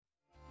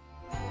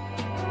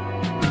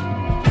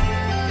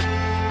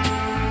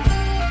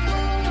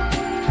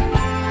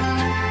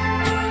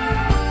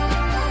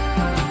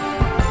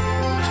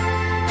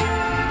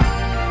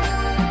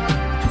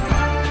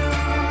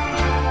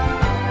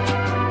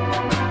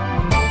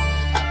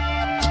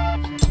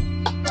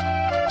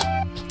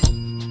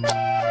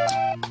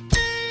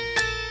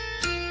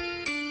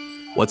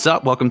What's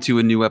up? Welcome to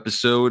a new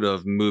episode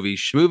of Movie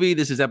Schmovie.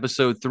 This is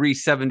episode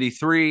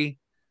 373.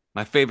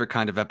 My favorite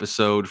kind of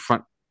episode,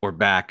 front or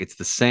back. It's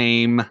the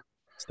same.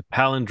 It's the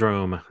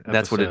palindrome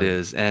That's what it episode.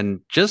 is. And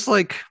just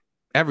like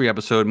every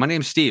episode, my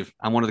name's Steve.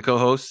 I'm one of the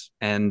co-hosts,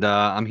 and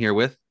I'm here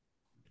with.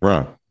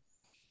 Ron.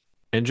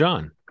 And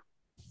John.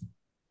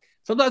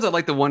 Sometimes I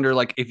like to wonder,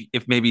 like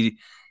if maybe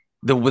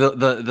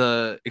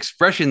the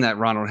expression that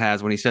Ronald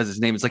has when he says his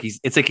name, it's like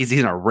he's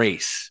in a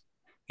race.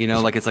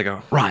 Like it's like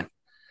a run.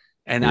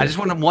 And I Yeah. just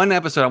want one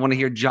episode. I want to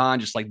hear John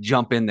just like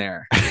jump in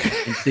there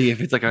and see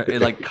if it's like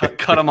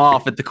cut him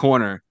off at the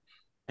corner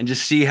and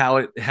just see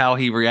how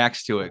he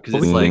reacts to it because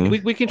Well, it's we, like we,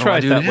 we can what do try I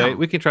it do that now? way.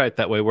 We can try it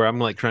that way where I'm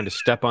like trying to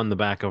step on the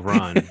back of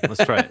Ron.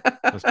 Let's try it.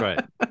 Let's try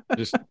it.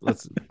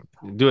 Let's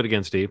do it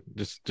again, Steve.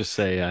 Just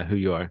say who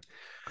you are.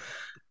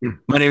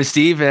 My name is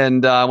Steve,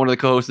 and one of the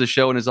co-hosts of the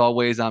show. And as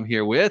always, I'm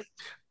here with.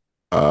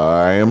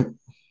 I am.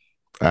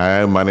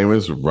 My name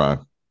is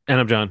Ron. And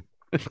I'm John.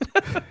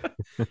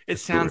 It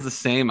sounds the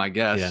same, I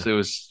guess. Yeah. It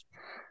was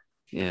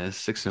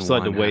 6 and Still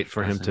had 1. to wait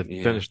for him to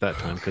finish that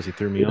time because he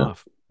threw me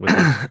off with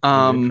the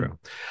intro.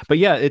 But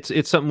yeah,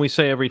 it's something we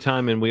say every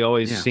time, and we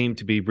always seem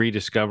to be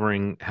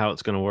rediscovering how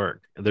it's going to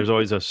work. There's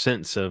always a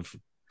sense of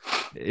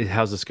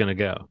how's this going to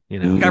go. I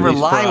At least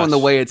rely for on the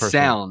us way it personally.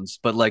 sounds,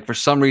 but like for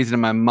some reason in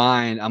my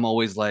mind, I'm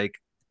always like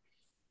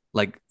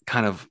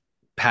kind of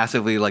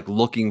passively like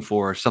looking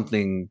for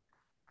something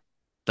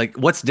like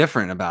what's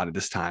different about it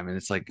this time. And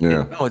it's like,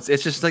 Yeah.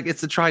 it's just like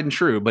it's a tried and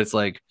true, but it's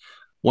like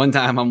one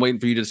time I'm waiting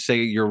for you to say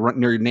your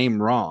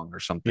name wrong or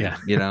something. Yeah.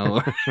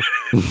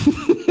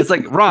 It's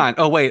like Ron.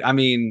 Oh wait, I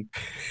mean,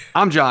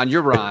 I'm John.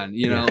 You're Ron.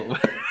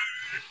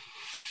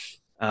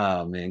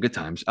 Oh man, good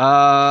times.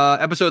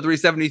 Episode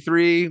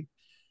 373.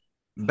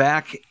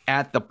 Back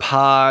at the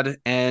pod,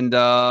 and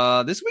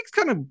this week's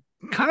kind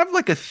of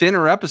like a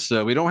thinner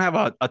episode. We don't have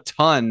a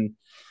ton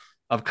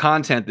of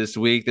content this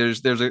week.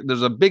 There's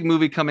a big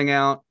movie coming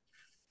out.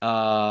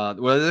 Well,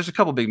 there's a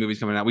couple big movies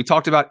coming out. We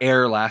talked about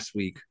Air last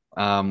week.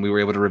 We were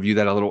able to review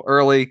that a little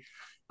early.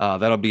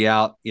 That'll be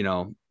out,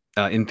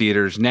 in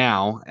theaters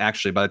now.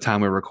 Actually, by the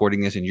time we're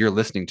recording this and you're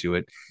listening to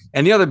it,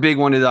 and the other big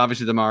one is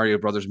obviously the Mario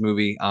Brothers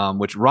movie,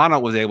 which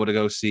Ronald was able to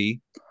go see.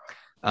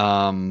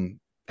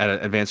 At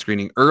an advanced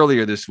screening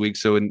earlier this week.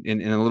 So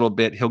in a little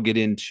bit, he'll get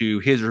into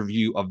his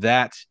review of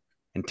that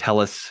and tell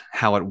us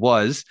how it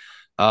was.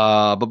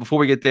 But before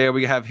we get there,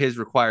 we have his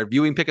required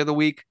viewing pick of the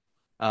week.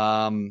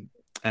 And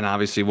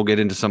obviously we'll get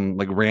into some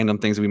like random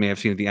things that we may have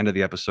seen at the end of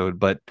the episode.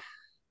 But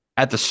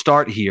at the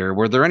start here,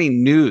 were there any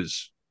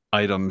news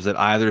items that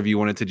either of you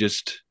wanted to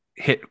just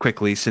hit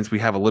quickly since we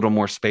have a little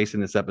more space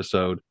in this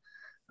episode?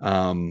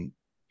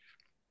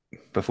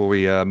 Before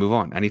we move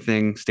on,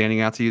 anything standing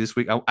out to you this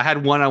week? I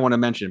had one I want to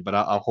mention, but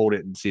I'll hold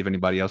it and see if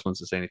anybody else wants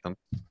to say anything.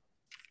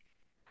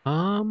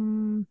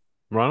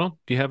 Ronald,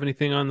 do you have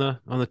anything on the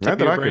tip Not of that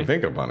your I brain? can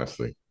think of,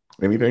 honestly.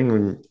 Anything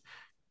when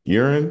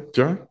you're in,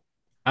 John?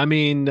 I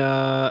mean,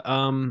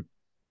 I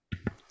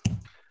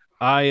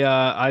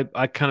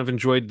kind of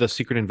enjoyed the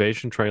Secret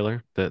Invasion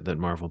trailer that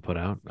Marvel put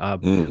out.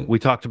 We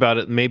talked about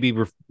it maybe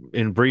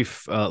in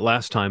brief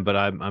last time, but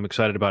I'm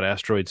excited about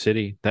Asteroid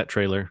City. That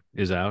trailer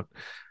is out.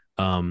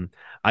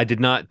 I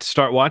did not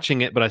start watching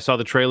it, but I saw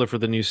the trailer for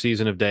the new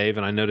season of Dave,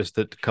 and I noticed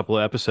that a couple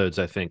of episodes,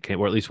 I think,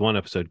 or at least one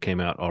episode came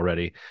out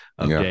already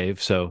of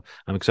Dave. So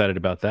I'm excited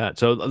about that.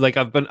 So like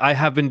I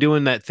have been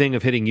doing that thing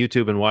of hitting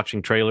YouTube and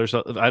watching trailers.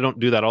 I don't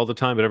do that all the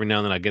time, but every now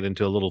and then I get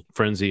into a little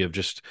frenzy of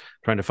just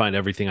trying to find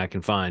everything I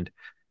can find.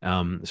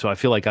 So I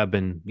feel like I've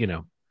been,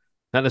 not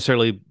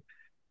necessarily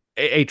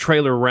a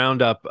trailer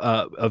roundup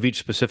of each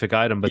specific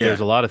item, but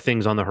there's a lot of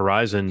things on the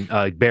horizon.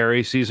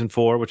 Barry season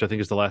 4, which I think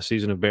is the last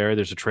season of Barry.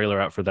 There's a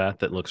trailer out for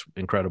that looks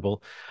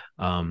incredible.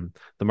 The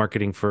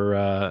marketing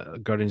for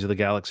Guardians of the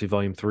Galaxy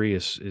Volume 3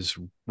 is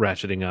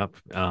ratcheting up.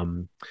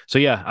 So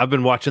yeah, I've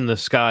been watching the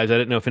skies. I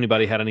didn't know if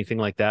anybody had anything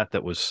like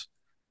that was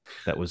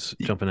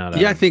jumping out.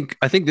 Yeah, I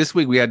think this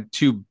week we had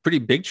two pretty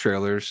big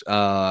trailers.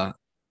 The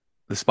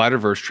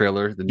Spider-Verse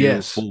trailer, the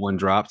new full one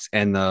dropped,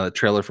 and the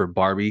trailer for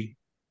Barbie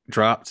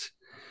dropped.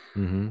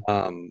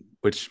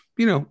 Which,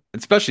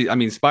 especially, I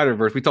mean,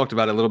 Spider-Verse, we talked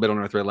about it a little bit on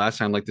our thread last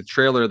time. Like the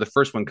trailer, the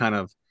first one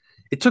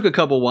it took a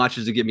couple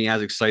watches to get me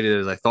as excited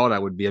as I thought I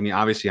would be. I mean,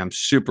 obviously, I'm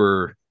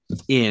super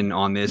in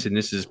on this, and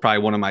this is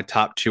probably one of my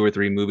top 2 or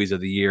 3 movies of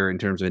the year in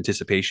terms of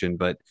anticipation.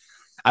 But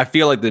I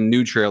feel like the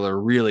new trailer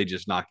really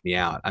just knocked me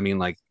out. I mean,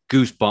 like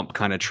goosebump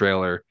kind of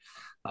trailer.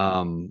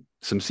 Some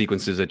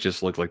sequences that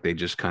just look like they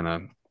just kind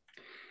of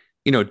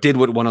did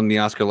what won on the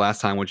Oscar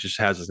last time, which just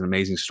has an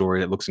amazing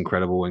story that looks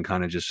incredible and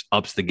kind of just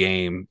ups the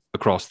game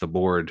across the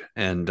board.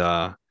 And,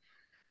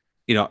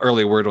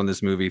 early word on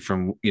this movie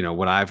from,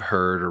 what I've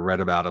heard or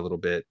read about a little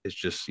bit is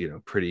just,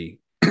 pretty,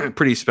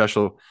 pretty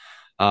special.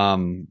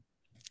 And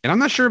I'm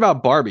not sure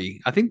about Barbie.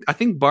 I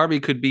think Barbie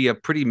could be a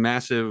pretty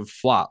massive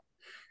flop.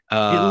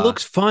 It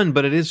looks fun,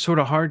 but it is sort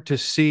of hard to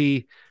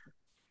see.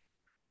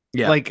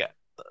 Yeah.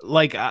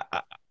 Like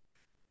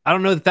I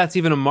don't know that that's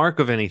even a mark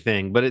of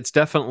anything, but it's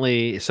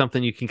definitely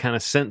something you can kind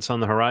of sense on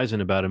the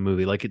horizon about a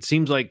movie. Like it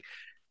seems like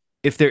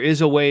if there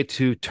is a way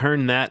to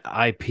turn that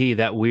IP,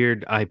 that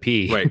weird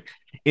IP, Right.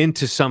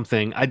 into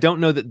something, I don't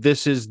know that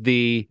this is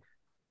the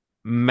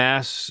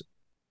mass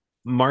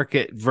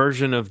market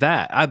version of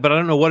that. But I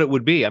don't know what it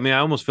would be. I mean, I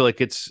almost feel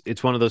like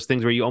it's one of those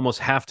things where you almost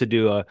have to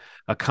do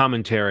a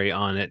commentary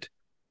on it,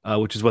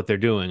 which is what they're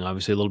doing.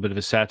 Obviously, a little bit of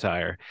a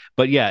satire.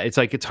 But yeah, it's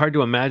like it's hard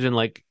to imagine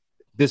like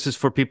this is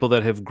for people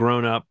that have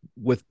grown up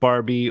with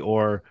Barbie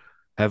or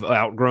have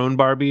outgrown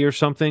Barbie or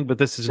something. But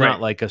this is Right.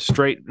 not like a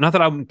straight. Not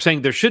that I'm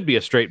saying there should be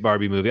a straight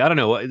Barbie movie. I don't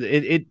know.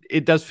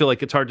 It does feel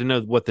like it's hard to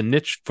know what the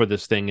niche for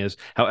this thing is.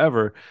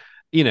 However,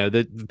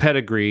 the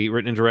pedigree,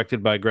 written and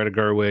directed by Greta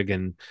Gerwig,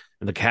 and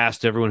the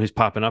cast, everyone who's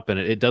popping up in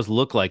it, it does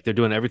look like they're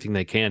doing everything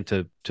they can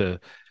to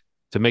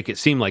make it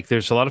seem like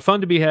there's a lot of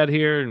fun to be had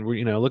here, and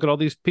look at all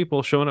these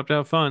people showing up to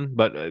have fun.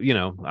 But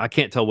I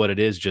can't tell what it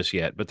is just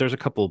yet. But there's a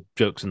couple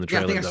jokes in the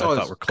trailer that I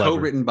thought were clever.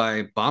 Co-written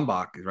by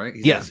Baumbach, right?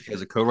 He has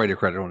a co-writer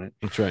credit on it.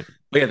 That's right.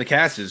 But yeah, the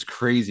cast is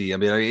crazy. I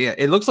mean, yeah,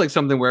 it looks like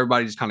something where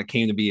everybody just kind of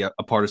came to be a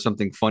part of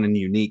something fun and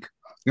unique.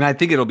 And I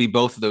think it'll be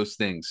both of those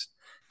things.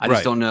 I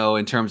just don't know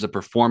in terms of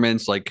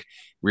performance, like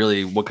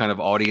really what kind of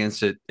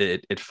audience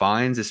it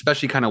finds,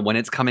 especially kind of when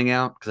it's coming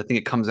out, because I think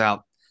it comes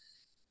out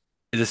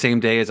the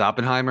same day as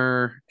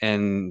Oppenheimer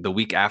and the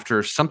week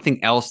after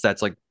something else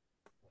that's like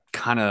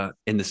kind of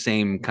in the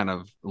same kind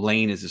of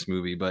lane as this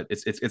movie, but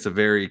it's a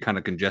very kind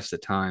of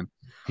congested time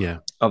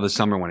of the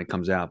summer when it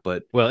comes out.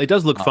 But well, it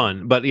does look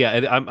fun. But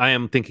yeah, I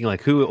am thinking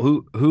like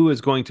who is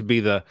going to be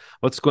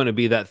what's going to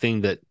be that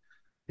thing that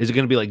is it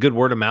going to be like good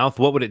word of mouth?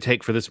 What would it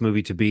take for this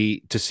movie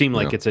to seem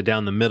like it's a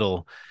down the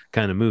middle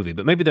kind of movie?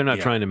 But maybe they're not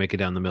trying to make a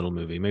down the middle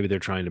movie. Maybe they're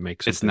trying to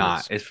make something. It's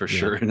not. It's for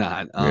sure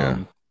not.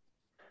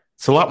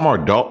 It's a lot more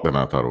adult than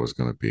I thought it was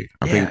going to be.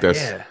 I think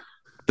that's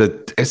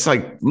it's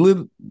like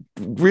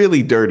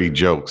really dirty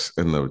jokes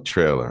in the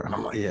trailer. And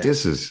I'm like,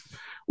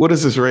 what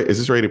is this rate? Is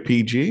this rated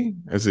PG?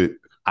 Is it?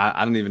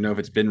 I don't even know if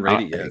it's been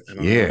rated yet.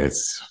 It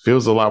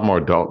feels a lot more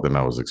adult than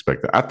I was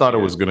expecting. I thought it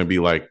was going to be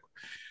like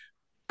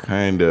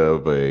kind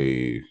of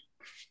a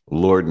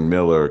Lord and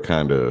Miller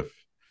kind of,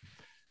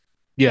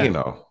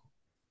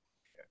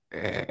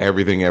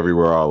 everything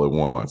everywhere all at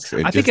once.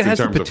 I think it has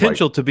the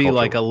potential to be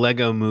like a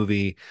Lego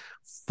movie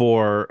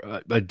for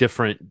a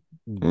different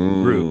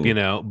group,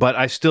 but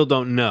I still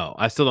don't know.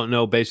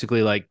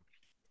 Basically, like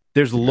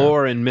there's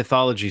lore and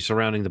mythology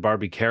surrounding the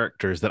Barbie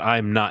characters that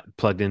I'm not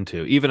plugged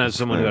into. Even as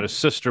someone who had a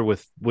sister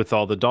with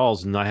all the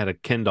dolls, and I had a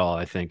Ken doll,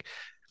 I think,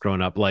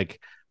 growing up,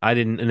 like I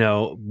didn't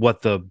know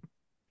what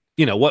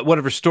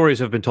whatever stories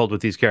have been told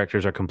with these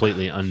characters are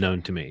completely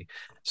unknown to me.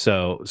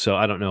 So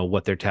I don't know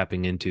what they're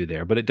tapping into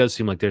there, but it does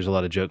seem like there's a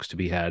lot of jokes to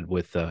be had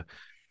with the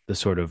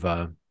sort of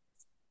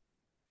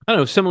I don't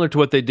know, similar to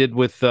what they did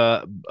with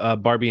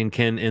Barbie and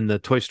Ken in the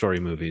Toy Story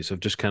movies, of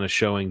just kind of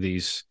showing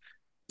these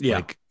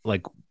like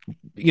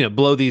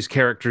blow these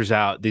characters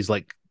out, these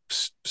like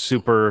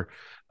super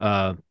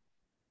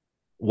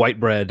white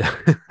bread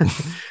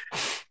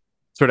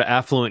sort of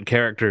affluent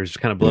characters,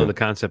 kind of blow the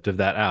concept of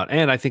that out.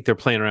 And I think they're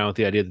playing around with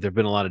the idea that there've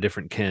been a lot of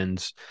different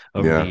Kens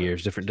over the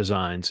years, different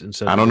designs. And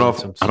so I don't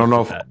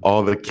know if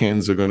all the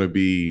Kens are going to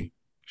be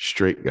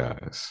straight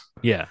guys.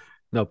 Yeah,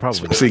 no,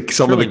 probably. See,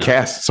 some of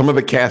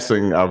the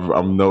casting,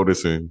 I'm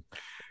noticing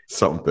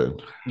something.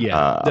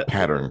 Yeah, a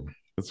pattern.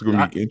 It's going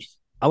to be interesting.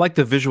 I like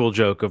the visual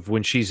joke of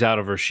when she's out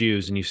of her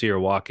shoes and you see her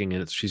walking,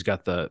 and she's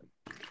got the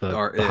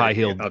high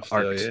heeled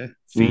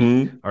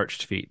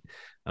arched feet.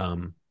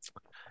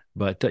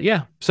 But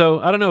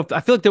so I don't know. I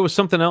feel like there was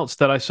something else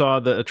that I saw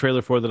a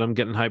trailer for that I'm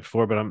getting hyped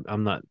for, but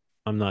I'm not.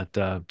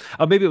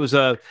 Maybe it was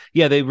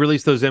they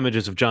released those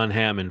images of John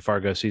Hamm in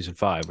Fargo season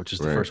 5, which is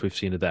the first we've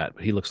seen of that.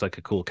 But he looks like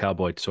a cool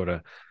cowboy sort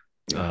of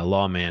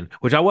lawman,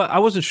 which I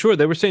wasn't sure.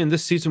 They were saying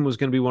this season was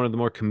going to be one of the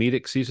more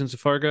comedic seasons of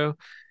Fargo,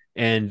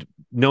 and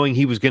knowing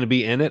he was going to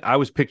be in it, I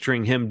was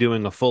picturing him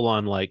doing a full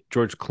on like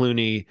George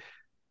Clooney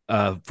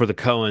for the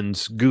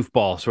Coens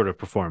goofball sort of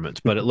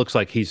performance. But it looks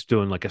like he's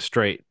doing like a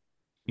straight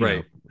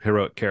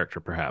heroic character,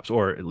 perhaps,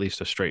 or at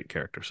least a straight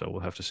character. So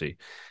we'll have to see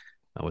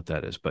what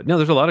that is. But no,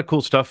 there's a lot of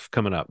cool stuff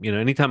coming up.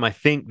 Anytime I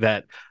think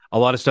that a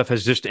lot of stuff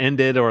has just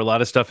ended or a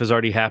lot of stuff has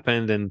already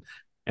happened and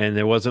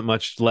there wasn't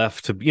much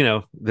left to,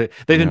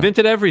 they've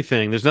invented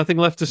everything. There's nothing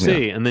left to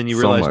see. And then you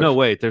realize, no,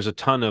 wait, there's a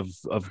ton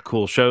of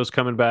cool shows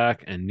coming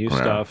back and new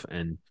stuff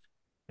and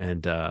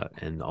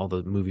all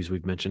the movies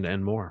we've mentioned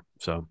and more.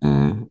 So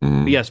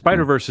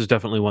Spider-Verse is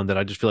definitely one that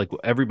I just feel like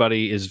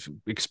everybody is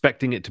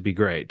expecting it to be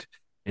great.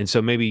 And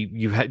so maybe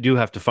you do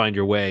have to find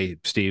your way,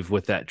 Steve,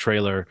 with that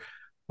trailer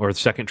or the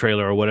second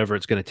trailer or whatever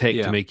it's going to take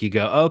to make you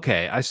go,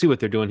 okay, I see what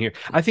they're doing here.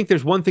 I think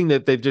there's one thing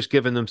that they've just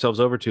given themselves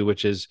over to,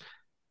 which is,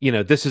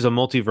 this is a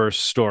multiverse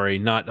story,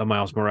 not a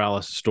Miles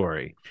Morales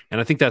story.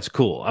 And I think that's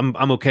cool.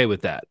 I'm okay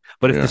with that.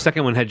 But if the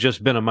second one had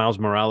just been a Miles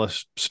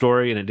Morales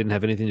story and it didn't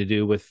have anything to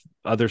do with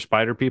other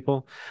spider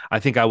people, I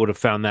think I would have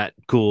found that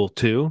cool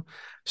too.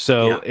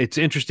 So it's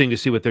interesting to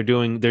see what they're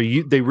doing.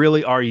 They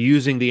really are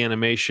using the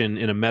animation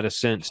in a meta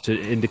sense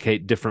to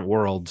indicate different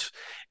worlds,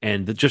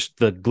 and just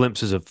the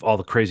glimpses of all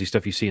the crazy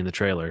stuff you see in the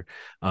trailer.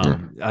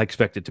 I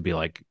expect it to be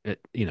like,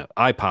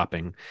 eye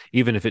popping,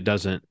 even if it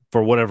doesn't,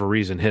 for whatever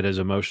reason, hit as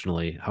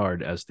emotionally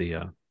hard as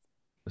the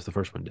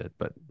first one did.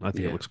 But I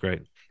think it looks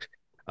great.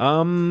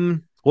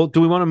 Well,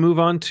 do we want to move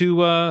on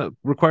to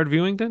required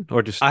viewing then,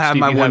 or just I have Steve,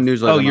 my one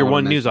news item? Oh, your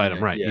one news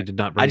item, right? You did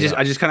not bring.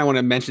 I just kind of want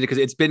to mention it because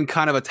it's been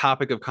kind of a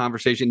topic of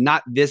conversation.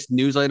 Not this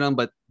news item,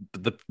 but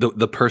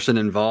the person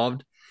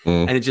involved,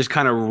 and it just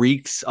kind of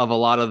reeks of a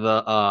lot of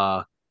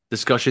the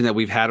discussion that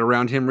we've had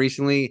around him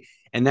recently.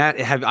 And that,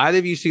 have either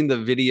of you seen the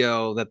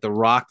video that The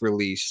Rock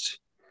released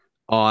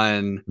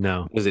on?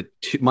 No, was it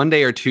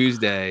Monday or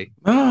Tuesday?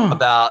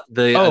 About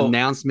the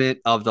announcement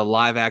of the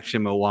live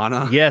action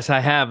Moana. Yes,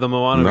 I have the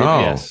Moana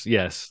video.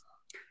 Yes.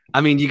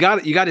 I mean, you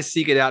got to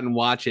seek it out and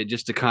watch it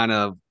just to kind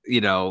of,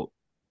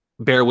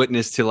 bear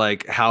witness to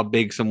like how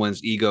big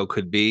someone's ego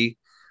could be.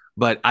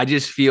 But I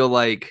just feel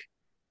like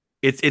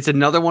it's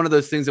another one of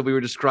those things that we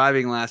were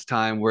describing last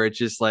time where it's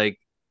just like,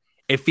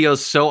 it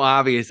feels so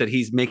obvious that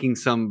he's making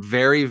some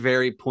very,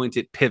 very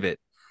pointed pivot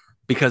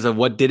because of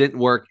what didn't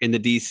work in the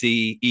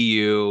DC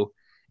EU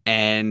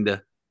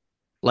and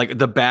like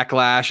the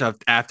backlash of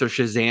after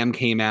Shazam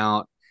came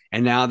out.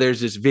 And now there's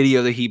this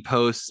video that he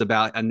posts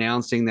about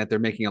announcing that they're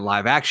making a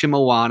live action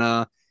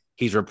Moana.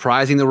 He's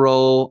reprising the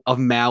role of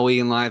Maui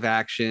in live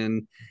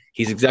action.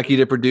 He's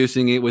executive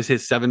producing it with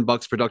his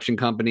 $7 production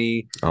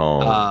company.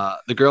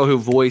 The girl who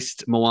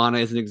voiced Moana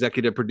is an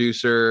executive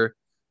producer.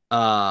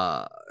 Alawi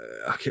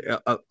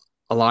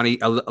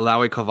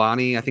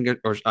Kavani, I think,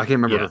 or I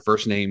can't remember her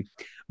first name,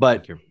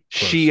 but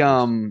she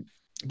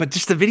but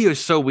just the video is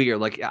so weird.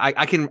 Like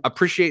I can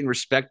appreciate and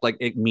respect like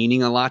it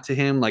meaning a lot to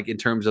him, like in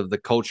terms of the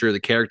culture, the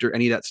character,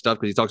 any of that stuff,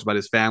 because he talks about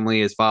his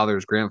family, his father,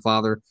 his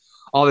grandfather,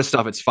 all this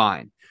stuff. It's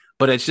fine,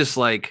 but it's just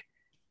like,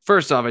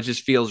 first off, it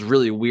just feels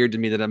really weird to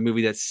me that a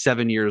movie that's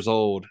 7 years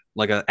old,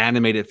 like an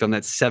animated film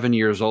that's 7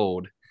 years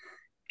old,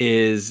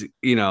 is,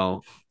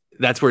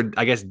 that's where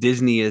I guess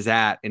Disney is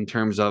at in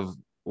terms of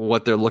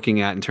what they're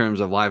looking at in terms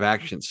of live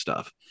action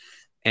stuff.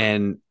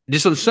 And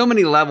just on so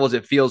many levels,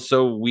 it feels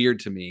so weird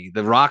to me.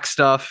 The Rock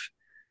stuff,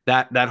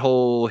 that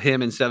whole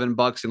him and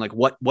 $7 and like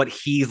what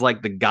he's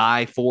like the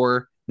guy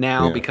for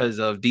now because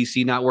of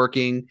DC not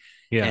working.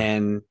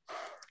 And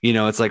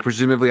it's like,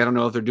 presumably, I don't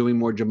know if they're doing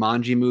more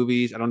Jumanji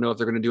movies. I don't know if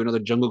they're going to do another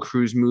Jungle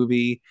Cruise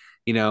movie.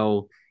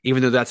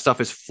 Even though that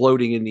stuff is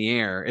floating in the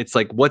air, it's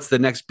like, what's the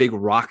next big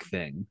Rock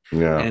thing?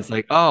 And it's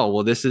like, oh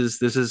well, this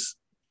is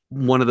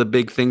one of the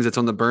big things that's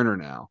on the burner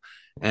now.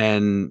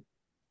 And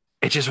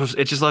it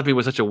just left me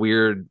with such a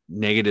weird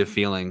negative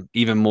feeling,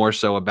 even more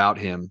so about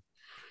him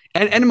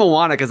and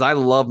Moana, because I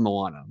love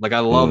Moana. Like I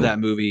love that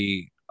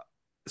movie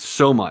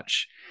so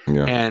much.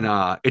 And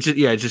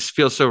it just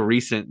feels so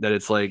recent that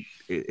it's like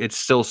it's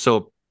still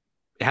so,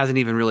 it hasn't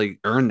even really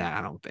earned that,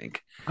 I don't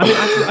think. I mean,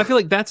 I feel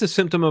like that's a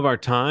symptom of our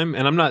time,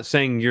 and I'm not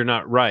saying you're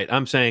not right.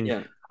 I'm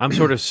saying I'm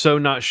sort of so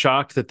not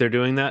shocked that they're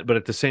doing that, but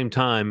at the same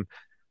time,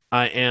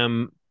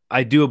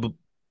 I do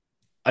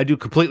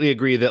completely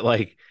agree that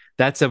like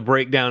that's a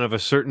breakdown of a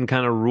certain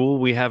kind of rule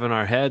we have in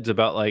our heads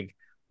about like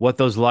what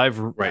those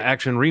live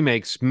action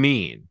remakes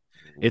mean.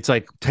 It's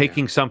like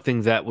taking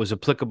something that was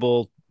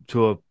applicable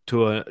to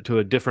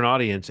a different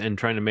audience and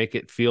trying to make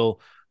it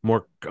feel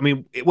more. I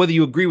mean, whether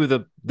you agree with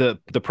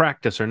the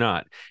practice or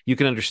not, you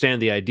can understand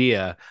the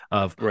idea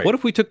of what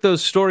if we took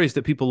those stories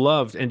that people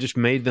loved and just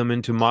made them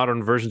into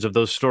modern versions of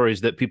those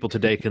stories that people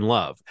today can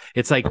love.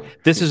 It's like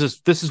this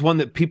is one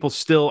that people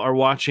still are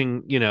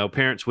watching.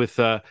 Parents with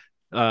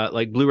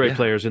like Blu-ray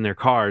players in their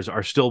cars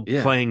are still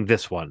playing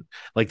this one.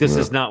 Like this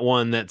is not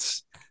one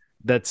that's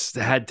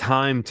had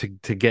time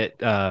to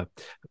get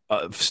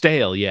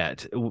stale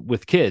yet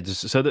with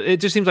kids. So it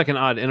just seems like an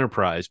odd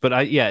enterprise. But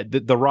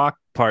the Rock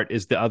part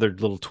is the other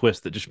little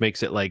twist that just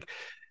makes it like,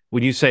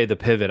 when you say the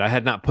pivot, I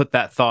had not put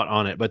that thought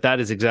on it, but that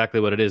is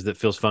exactly what it is that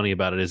feels funny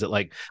about it. Is it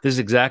like, this is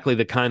exactly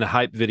the kind of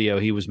hype video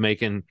he was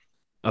making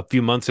a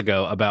few months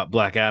ago about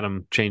Black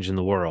Adam changing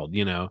the world,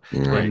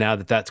 and now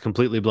that's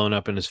completely blown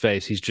up in his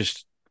face, he's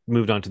just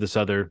moved on to this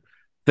other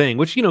thing,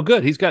 which,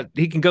 good.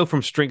 He can go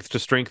from strength to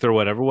strength or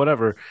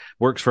whatever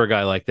works for a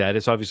guy like that.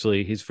 It's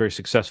obviously, he's a very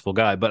successful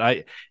guy,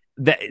 but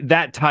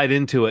that tied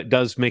into it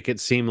does make it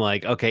seem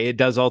like, okay, it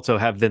does also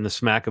have then the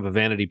smack of a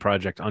vanity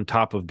project on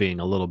top of being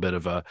a little bit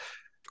of a,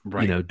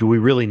 do we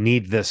really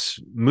need this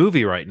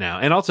movie right now?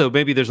 And also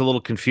maybe there's a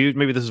little confusion.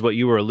 Maybe this is what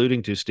you were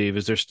alluding to, Steve,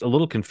 is there's a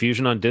little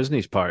confusion on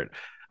Disney's part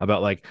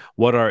about like,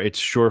 what are its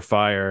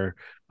surefire,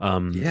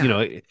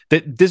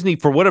 that Disney,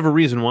 for whatever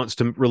reason, wants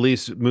to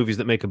release movies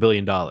that make $1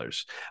 billion.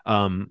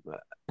 I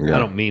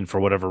don't mean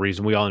for whatever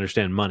reason. We all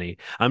understand money.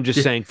 I'm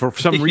just saying for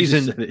some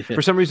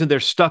reason, they're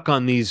stuck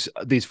on these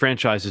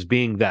franchises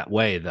being that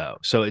way, though.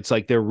 So it's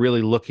like they're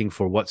really looking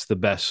for what's the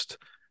best,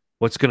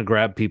 what's going to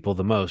grab people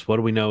the most. What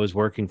do we know is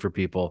working for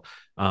people?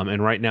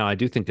 And right now, I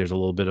do think there's a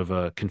little bit of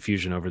a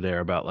confusion over there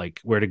about like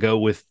where to go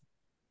with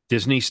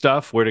Disney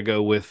stuff, where to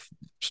go with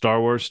Star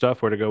Wars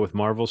stuff, where to go with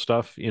Marvel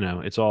stuff.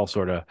 It's all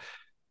sort of,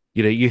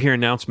 you hear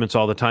announcements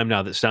all the time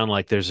now that sound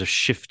like there's a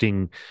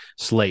shifting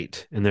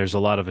slate, and there's a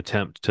lot of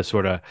attempt to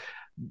sort of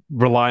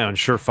rely on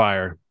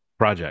surefire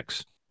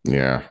projects.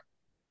 Yeah.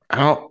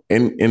 And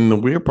the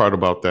weird part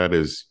about that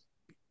is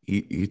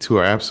you two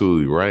are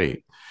absolutely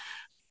right.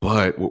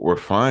 But what we're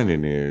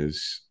finding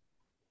is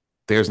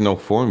there's no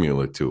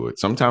formula to it.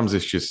 Sometimes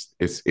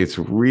it's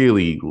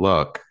really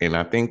luck. And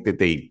I think that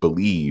they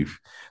believe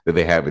that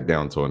they have it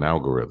down to an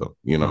algorithm,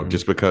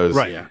 just because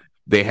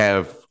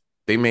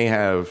they may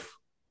have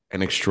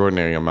an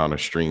extraordinary amount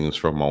of streams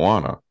from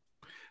Moana.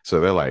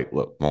 So they're like,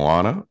 look,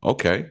 Moana,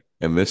 okay.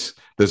 And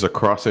there's a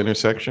cross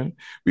intersection.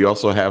 We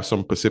also have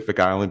some Pacific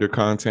Islander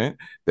content.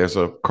 There's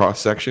a cross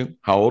section.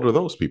 How old are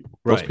those people?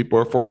 Right. Those people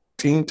are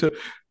 14 to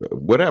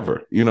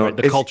whatever. Right,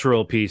 the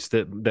cultural piece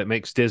that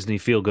makes Disney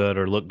feel good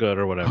or look good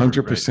or whatever.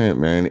 100%,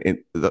 man.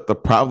 The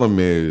problem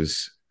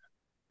is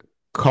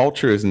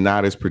culture is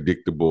not as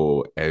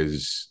predictable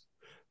as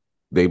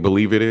they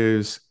believe it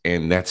is,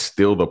 and that's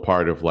still the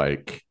part of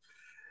like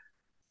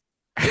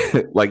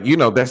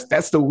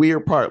that's the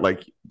weird part.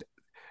 Like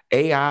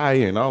AI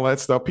and all that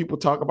stuff. People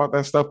talk about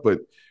that stuff,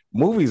 but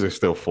movies are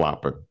still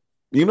flopping.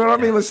 You know what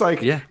I mean? It's like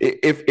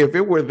if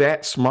it were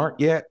that smart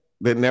yet,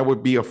 then there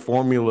would be a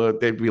formula.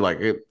 They'd be like,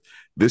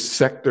 this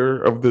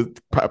sector of the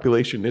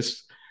population,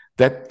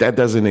 that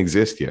doesn't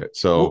exist yet.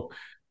 So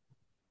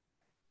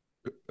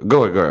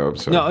go ahead. I'm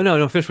sorry.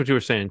 No. Finish what you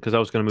were saying, because I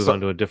was going to move on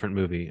to a different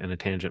movie and a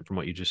tangent from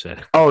what you just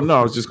said. Oh no,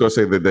 I was just going to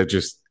say that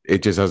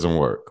it just doesn't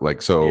work.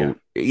 Like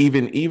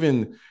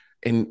even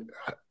and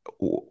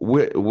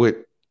what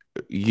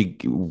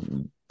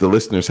the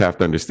listeners have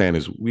to understand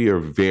is we are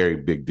very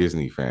big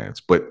Disney fans,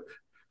 but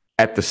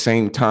at the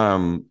same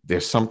time,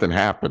 there's something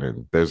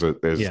happening. There's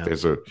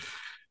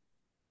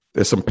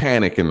some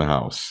panic in the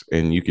house,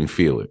 and you can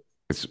feel it.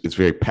 It's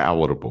very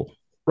palatable.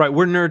 Right,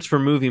 we're nerds for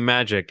movie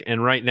magic,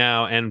 and right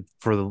now, and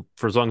for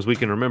as long as we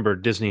can remember,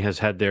 Disney has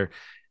had their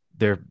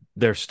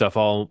stuff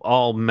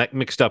all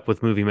mixed up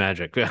with movie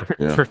magic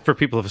for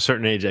people of a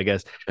certain age, I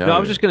guess. I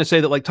was just going to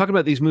say that, like, talking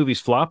about these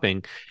movies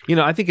flopping,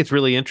 I think it's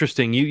really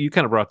interesting. You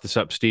kind of brought this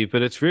up, Steve,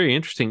 but it's very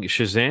interesting.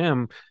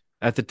 Shazam,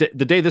 at the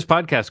day this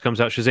podcast comes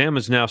out, Shazam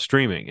is now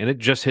streaming, and it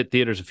just hit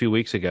theaters a few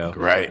weeks ago.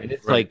 Right, and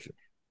it's like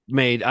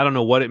made, I don't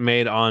know what it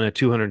made on a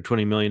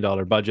 $220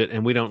 million budget,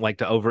 and we don't like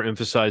to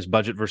overemphasize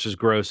budget versus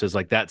gross as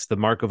like that's the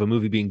mark of a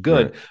movie being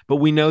good, right. But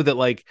we know that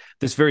like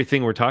this very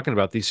thing we're talking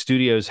about, these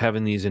studios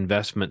having these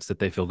investments that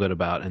they feel good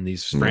about, and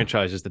these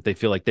franchises that they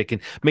feel like they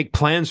can make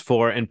plans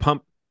for and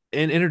pump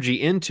in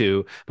energy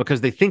into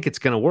because they think it's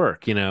going to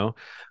work,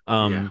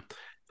 and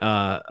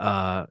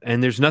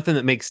there's nothing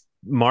that makes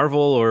Marvel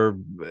or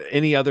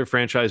any other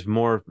franchise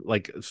more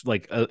like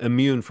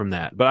immune from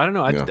that. But I don't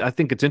know. I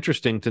think it's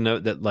interesting to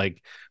note that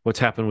like what's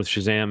happened with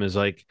Shazam is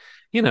like,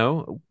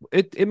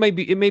 it may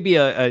be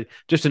a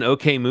just an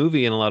okay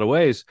movie in a lot of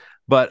ways,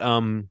 but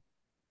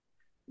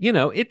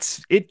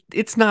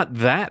it's not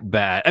that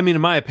bad. I mean,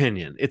 in my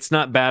opinion, it's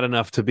not bad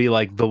enough to be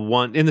like the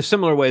one in the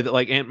similar way that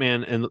like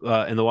Ant-Man and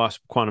the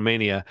Wasp: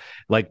 Quantumania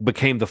like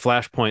became the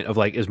flashpoint of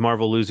like, is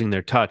Marvel losing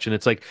their touch? And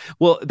it's like,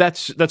 well,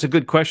 that's a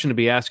good question to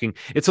be asking.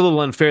 It's a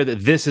little unfair that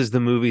this is the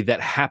movie that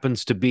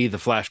happens to be the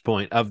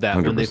flashpoint of that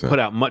 100%. When they put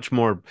out much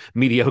more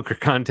mediocre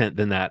content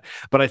than that.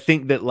 But I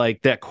think that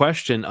like that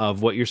question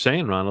of what you're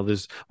saying, Ronald,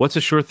 is what's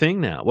a sure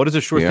thing now? What does a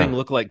sure thing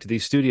look like to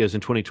these studios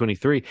in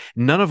 2023?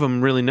 None of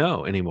them really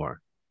know anymore.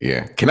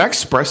 Yeah. Can I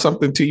express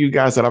something to you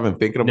guys that I've been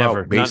thinking about?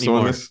 Never, based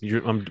on this?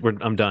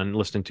 I'm done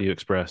listening to you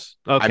express.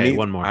 Okay,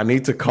 one more. I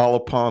need to call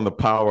upon the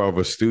power of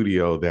a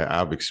studio that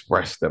I've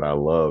expressed that I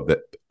love that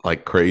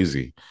like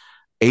crazy.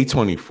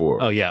 A24.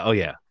 Oh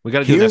yeah. We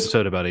got to do an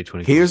episode about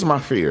A24. Here's my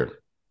fear.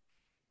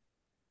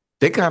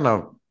 They kind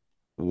of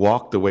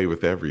walked away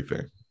with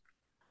everything.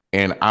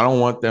 And I don't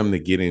want them to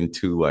get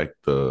into like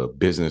the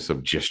business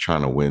of just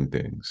trying to win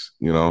things,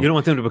 You don't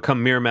want them to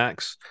become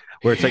Miramax,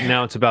 where it's like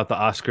now it's about the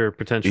Oscar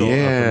potential.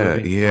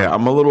 Yeah.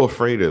 I'm a little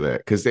afraid of that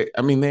because they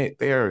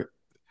are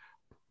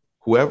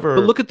whoever.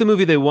 But look at the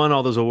movie they won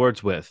all those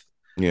awards with.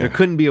 Yeah. There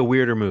couldn't be a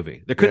weirder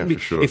movie. There couldn't be.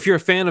 Sure. If you're a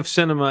fan of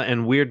cinema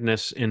and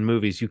weirdness in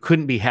movies, you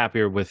couldn't be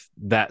happier with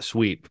that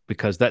sweep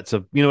because that's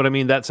you know what I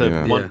mean? That's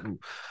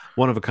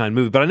one of a kind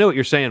movie. But I know what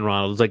you're saying,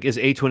 Ronald. It's like, is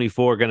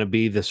A24 going to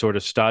be the sort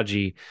of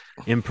stodgy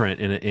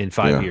imprint in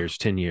 5 years,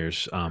 10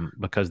 years?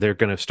 Because they're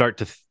going to start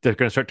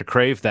to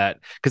crave that,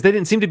 because they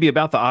didn't seem to be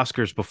about the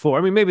Oscars before.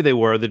 I mean, maybe they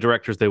were, the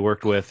directors they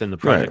worked with and the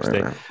projects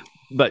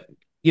but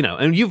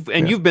and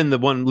you've been the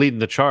one leading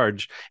the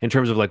charge in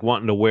terms of like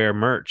wanting to wear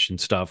merch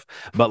and stuff.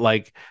 But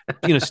like,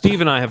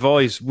 Steve and I have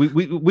always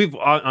we've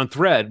on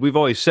Thread, we've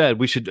always said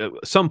we should at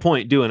some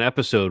point do an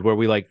episode where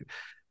we like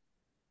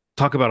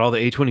talk about all the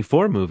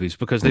A24 movies,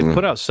 because they've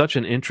put out such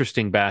an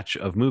interesting batch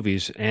of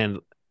movies. And,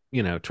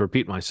 to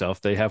repeat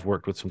myself, they have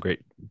worked with some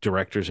great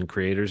directors and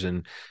creators.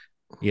 And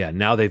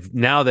now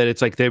that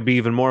it's like, they'd be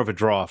even more of a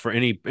draw for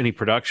any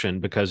production,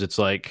 because it's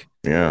like,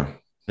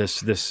 they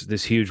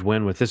this huge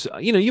win with this.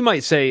 You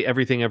might say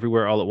Everything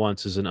Everywhere All at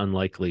Once is an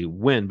unlikely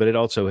win, but it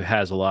also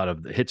hits a lot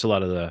of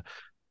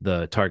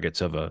the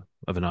targets of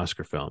an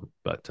Oscar film.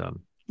 But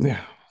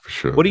yeah, for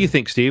sure. What do you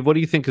think, Steve? What do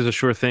you think is a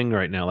sure thing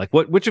right now? Like,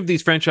 which of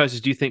these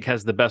franchises do you think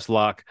has the best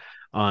lock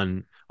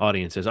on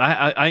audiences?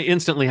 I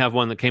instantly have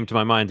one that came to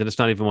my mind, and it's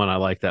not even one I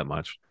like that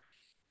much.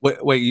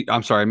 Wait,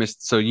 I'm sorry, I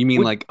missed. So you mean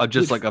of the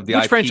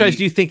which IP? Franchise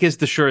do you think is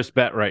the surest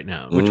bet right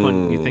now? Which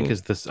one do you think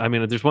is this? I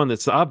mean, there's one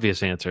that's the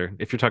obvious answer.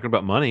 If you're talking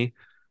about money,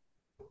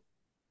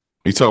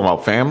 you talking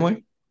about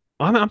family?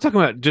 I'm talking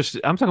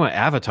about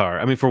Avatar.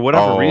 I mean, for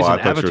whatever reason,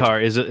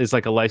 Avatar is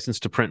like a license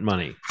to print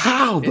money.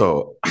 How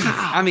though?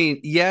 I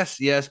mean, yes,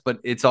 but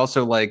it's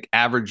also like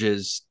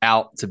averages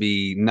out to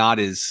be not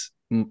as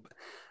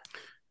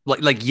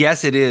like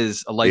yes, it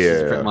is a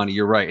license to print money.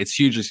 You're right. It's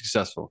hugely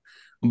successful,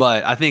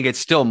 but I think it's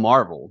still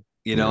Marvel.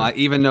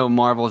 Even though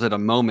Marvel's at a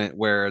moment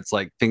where it's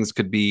like things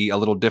could be a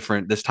little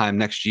different this time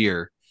next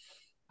year,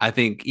 I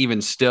think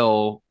even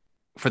still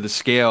for the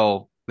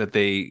scale that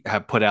they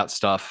have put out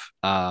stuff,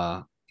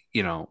 they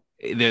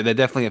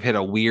definitely have hit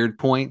a weird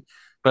point,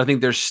 but I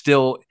think there's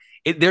still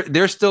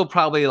they're still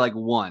probably like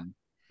one.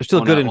 There's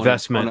still a good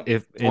investment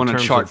on a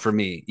chart for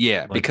me.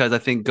 Yeah, because I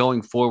think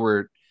going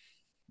forward,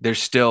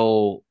 there's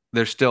still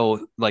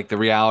like the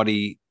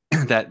reality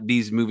that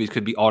these movies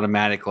could be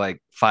automatic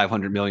like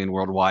 500 million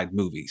worldwide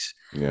movies.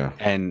 Yeah.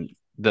 And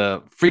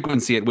the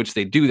frequency at which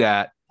they do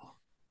that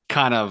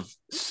kind of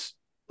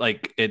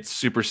like it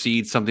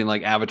supersedes something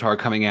like Avatar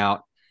coming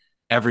out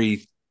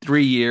every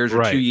 3 years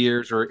or 2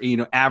 years, or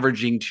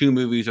averaging 2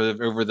 movies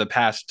over the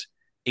past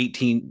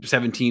 18,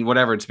 17,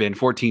 whatever it's been,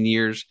 14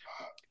 years.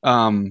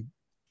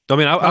 I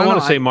mean, I want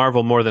to say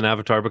Marvel more than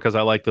Avatar because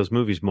I like those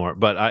movies more,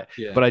 but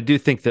I do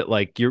think that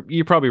like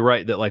you're probably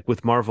right that like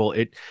with Marvel,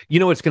 what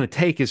it's going to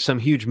take is some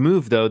huge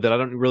move though that I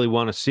don't really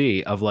want to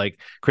see, of like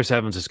Chris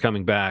Evans is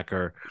coming back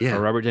or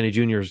Robert Downey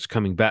Jr. is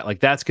coming back. Like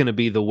that's going to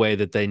be the way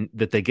that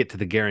they get to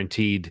the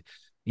guaranteed,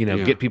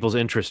 get people's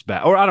interest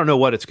back. Or I don't know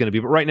what it's going to be,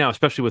 but right now,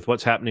 especially with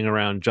what's happening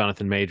around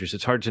Jonathan Majors,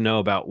 it's hard to know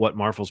about what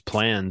Marvel's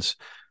plans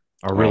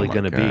are really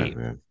going to be.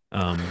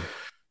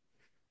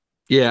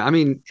 I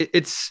mean,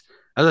 it's.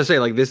 As I say,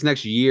 like this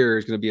next year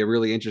is going to be a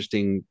really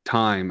interesting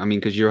time. I mean,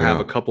 because you'll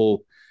have a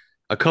couple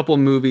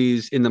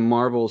movies in the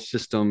Marvel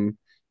system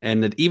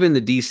and even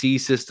the DC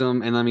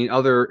system, and I mean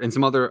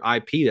some other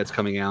IP that's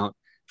coming out,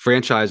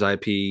 franchise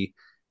IP,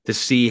 to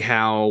see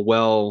how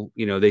well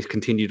they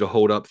continue to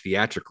hold up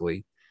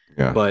theatrically.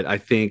 Yeah. But I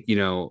think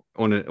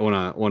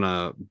on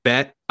a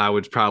bet, I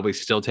would probably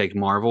still take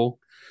Marvel.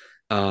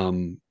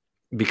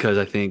 Because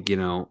I think,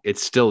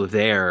 it's still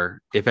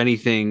there. If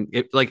anything,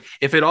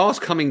 if it all is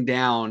coming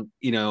down,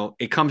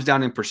 it comes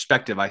down in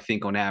perspective, I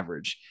think, on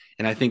average.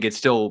 And I think it's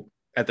still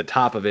at the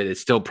top of it.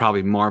 It's still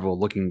probably Marvel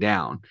looking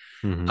down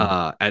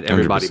at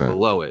everybody 100%.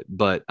 Below it.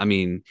 But I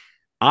mean,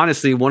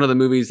 honestly, one of the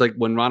movies, like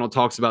when Ronald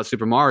talks about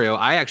Super Mario,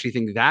 I actually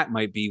think that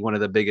might be one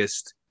of the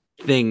biggest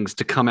things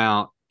to come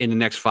out in the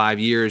next 5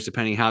 years,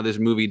 depending how this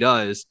movie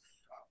does.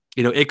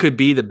 It could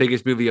be the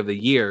biggest movie of the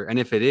year. And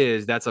if it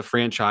is, that's a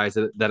franchise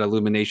that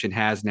Illumination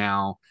has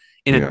now,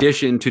 in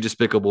addition to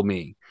Despicable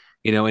Me.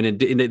 And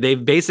they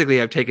basically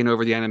have taken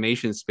over the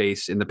animation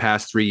space in the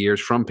past 3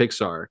 years from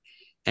Pixar,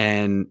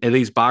 and at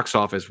least box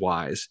office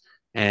wise.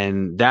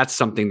 And that's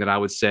something that I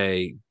would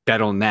say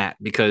bet on that,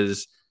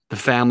 because the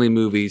family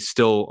movies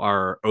still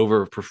are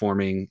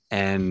overperforming.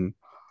 And,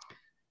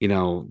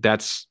 it'll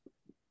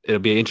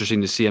be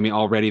interesting to see. I mean,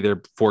 already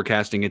they're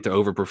forecasting it to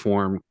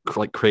overperform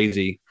like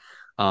crazy.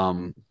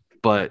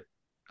 But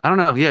I don't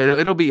know. Yeah,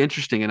 it'll be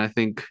interesting, and I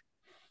think,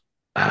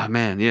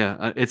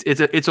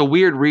 it's a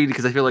weird read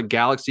because I feel like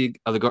Guardians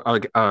of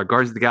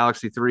the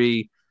Galaxy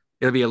 3,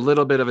 it'll be a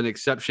little bit of an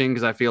exception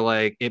because I feel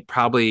like it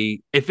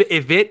probably if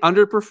it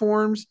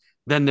underperforms,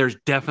 then there's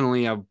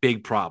definitely a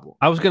big problem.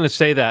 I was going to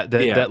say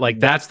that like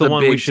that's the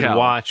one we should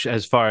watch,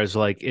 as far as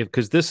like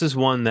because this is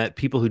one that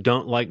people who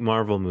don't like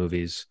Marvel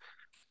movies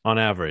on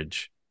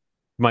average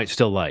might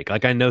still like.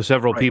 Like I know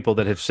several people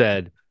that have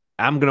said,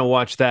 I'm going to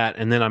watch that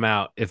and then I'm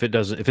out. If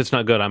it's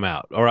not good, I'm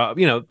out. Or,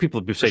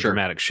 people say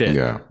dramatic shit.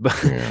 Yeah. But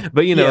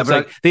it's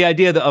like the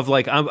idea of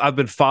like, I've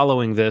been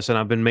following this and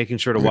I've been making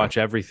sure to watch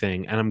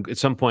everything. And at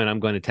some point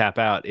I'm going to tap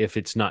out if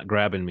it's not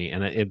grabbing me.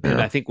 And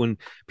and I think when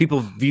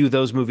people view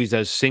those movies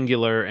as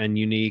singular and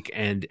unique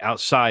and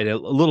outside a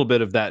little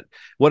bit of that,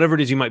 whatever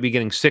it is you might be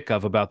getting sick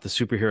of about the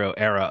superhero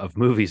era of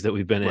movies that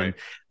we've been in,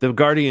 the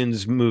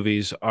Guardians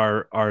movies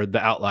are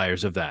the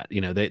outliers of that.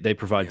 They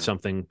provide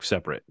something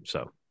separate.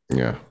 So,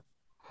 yeah.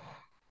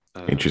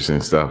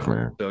 Interesting stuff,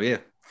 man. So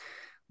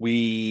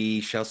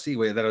we shall see.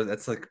 Wait,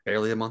 that's like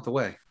barely a month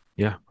away.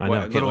 Yeah, I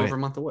know. A little over a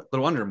month away, a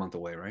little under a month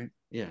away, right?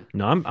 Yeah.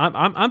 No,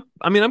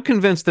 I'm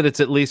convinced that it's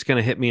at least going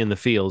to hit me in the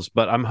feels,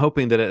 but I'm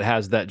hoping that it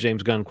has that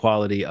James Gunn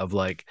quality of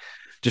like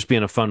just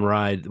being a fun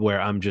ride where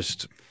I'm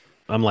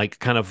like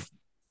kind of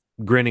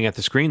grinning at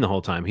the screen the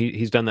whole time.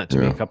 He's done that to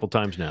me a couple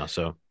times now.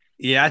 So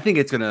Yeah, I think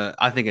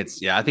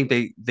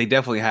they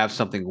definitely have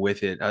something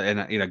with it, and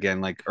again,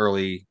 like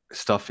early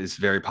stuff is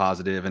very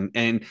positive,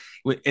 and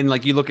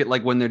like you look at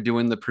like when they're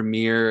doing the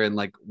premiere, and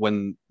like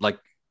when like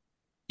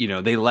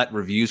they let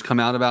reviews come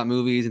out about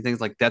movies and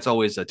things like that's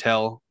always a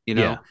tell,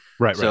 Yeah,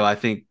 right, So right. I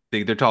think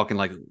they're talking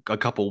like a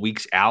couple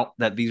weeks out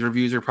that these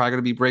reviews are probably going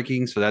to be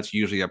breaking, so that's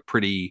usually a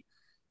pretty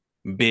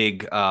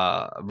big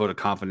vote of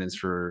confidence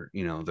for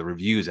the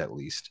reviews at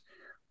least.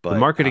 The But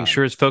marketing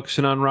sure is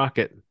focusing on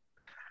Rocket.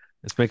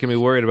 It's making me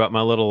worried about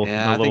my little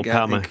yeah, I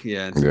pal. think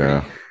yeah, it's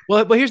Yeah. pretty.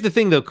 Well, but here's the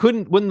thing though,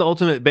 wouldn't the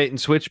ultimate bait and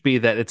switch be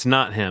that it's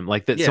not him,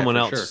 like that Yeah, someone for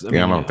else? sure. I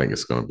Yeah, mean, I don't think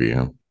it's going to be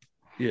him.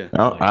 Yeah,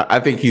 No, like, I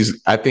think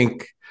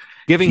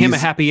giving him a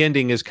he's happy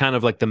ending is kind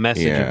of like the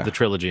message of yeah. the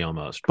trilogy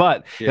almost.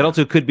 But it yeah,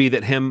 also could be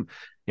that him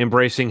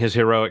embracing his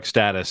heroic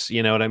status.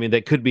 You know what I mean?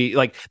 That could be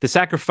like the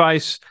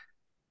sacrifice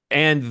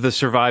and the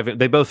surviving.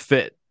 They both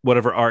fit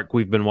whatever arc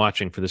we've been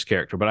watching for this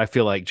character. But I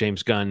feel like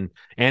James Gunn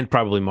and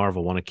probably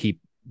Marvel want to keep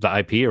the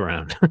IP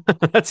around.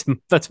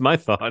 That's my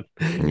thought.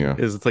 Yeah.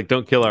 Is it's like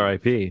don't kill our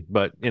IP.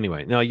 But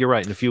anyway, no, you're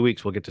right. In a few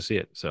weeks we'll get to see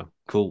it. So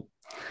cool.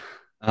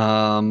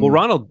 well,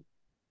 Ronald,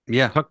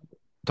 Yeah,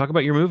 talk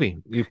about your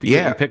movie you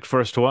Yeah. picked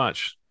for us to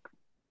watch.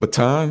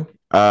 Pathaan.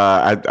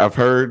 I've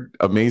heard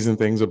amazing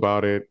things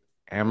about it.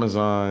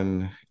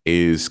 Amazon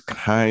is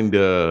kind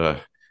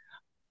of,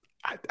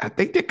 I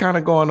think they're kind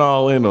of going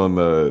all in on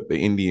the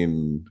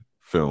Indian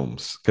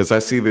films because I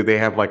see that they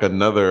have like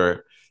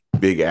another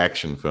big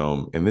action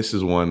film, and this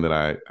is one that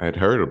I had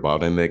heard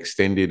about in the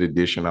extended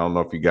edition. I don't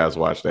know if you guys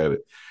watched that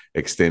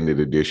extended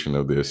edition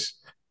of this.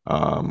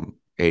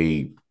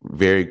 A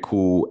very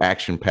cool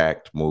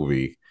action-packed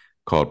movie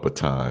called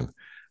Pathaan.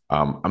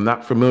 I'm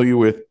not familiar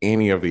with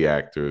any of the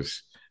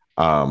actors,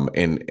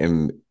 and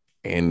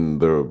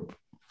the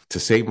to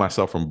save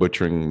myself from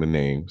butchering the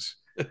names,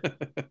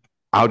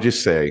 I'll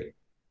just say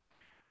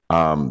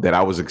that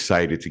I was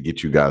excited to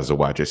get you guys to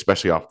watch,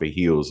 especially off the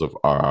heels of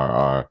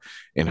RRR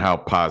and how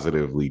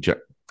positively.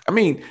 I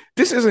mean,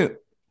 this isn't.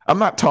 I'm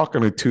not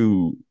talking to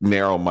two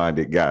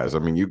narrow-minded guys. I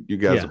mean, you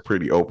guys are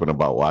pretty open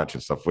about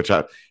watching stuff, which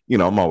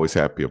I'm always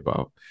happy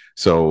about.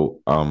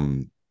 So,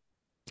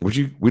 would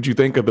you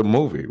think of the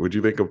movie? Would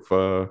you think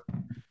of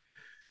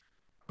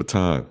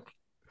Pathaan?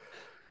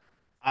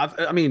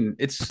 I mean,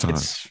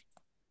 Pathaan.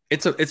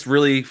 it's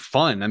really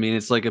fun. I mean,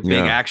 it's like a big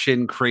Yeah.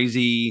 action,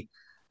 crazy.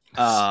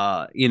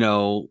 I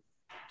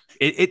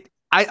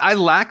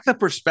lack the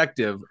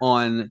perspective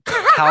on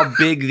how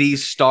big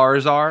these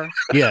stars are.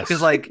 Yes,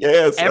 because like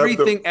Yes,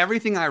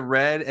 everything I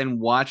read and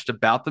watched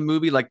about the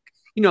movie, like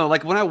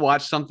like when I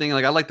watch something,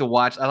 like I like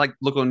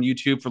look on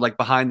YouTube for like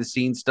behind the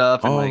scenes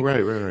stuff and Oh, like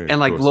right.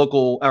 and like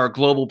local or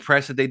global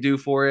press that they do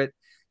for it,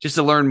 just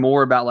to learn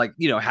more about like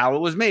how it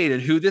was made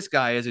and who this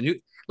guy is and who.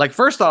 Like,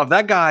 first off,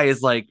 that guy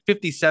is like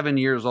 57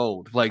 years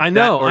old. Like I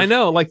know.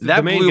 Like that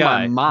the main blew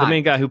guy, my mind. the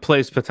main guy who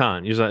plays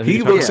Pathaan.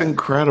 He looks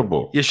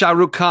incredible. Yeah, Shah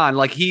Rukh Khan,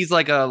 like he's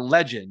like a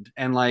legend,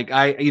 and like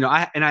Steve,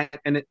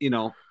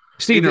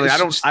 I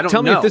don't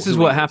tell me know if this is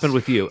who what he happened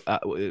with you.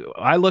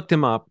 I looked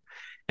him up,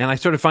 and I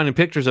started finding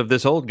pictures of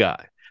this old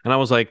guy, and I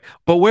was like,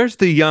 "But where's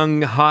the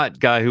young, hot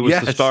guy who was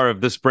the star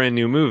of this brand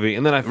new movie?"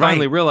 And then I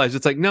finally realized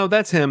it's like, no,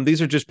 that's him.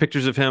 These are just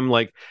pictures of him,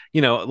 like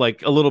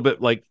like a little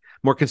bit like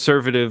more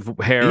conservative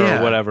hair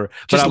or whatever.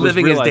 Just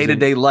living his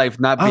day-to-day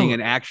life, not being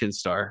an action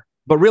star.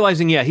 But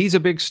realizing, he's a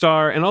big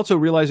star, and also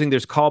realizing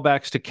there's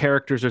callbacks to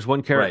characters. There's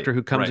one character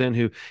who comes in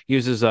who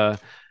uses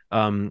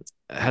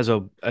has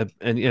a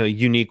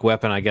unique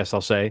weapon, I guess I'll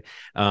say,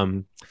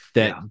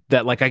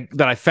 that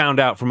I found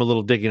out from a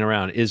little digging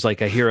around is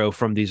like a hero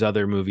from these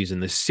other movies in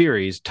this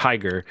series,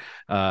 Tiger,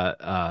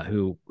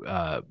 who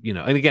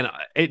and again,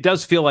 it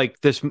does feel like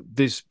this.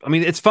 I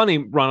mean, it's funny,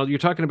 Ronald, you're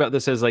talking about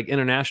this as like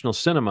international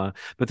cinema,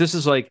 but this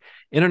is like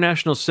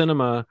international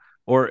cinema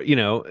or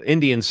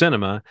Indian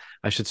cinema,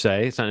 I should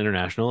say. It's not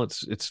international,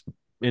 it's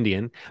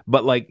Indian,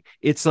 but like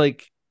it's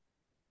like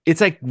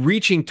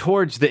reaching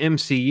towards the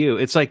MCU.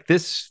 It's like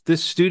this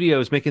studio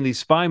is making these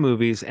spy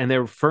movies, and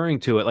they're referring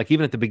to it like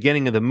even at the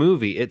beginning of the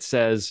movie, it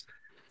says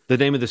the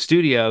name of the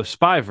studio,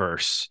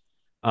 Spyverse.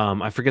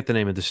 I forget the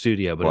name of the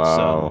studio, but it's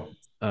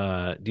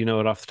do you know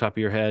it off the top of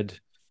your head?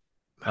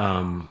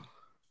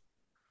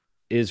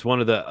 Is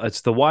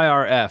it's the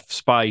YRF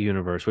Spy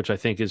Universe, which I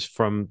think is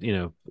from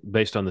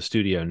based on the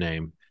studio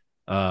name,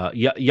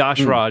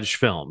 Yash Raj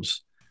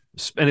Films.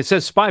 And it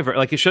says Spyverse,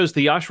 like it shows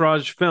the Yash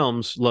Raj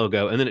Films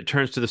logo, and then it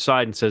turns to the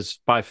side and says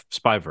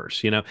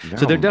Spyverse.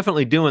 So they're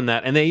definitely doing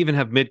that, and they even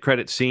have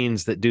mid-credit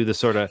scenes that do the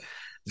sort of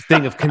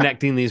thing of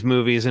connecting these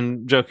movies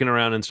and joking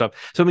around and stuff.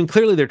 So I mean,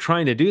 clearly they're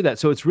trying to do that.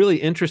 So it's really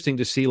interesting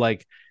to see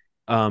like,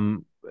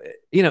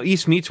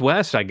 East meets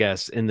West, I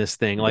guess, in this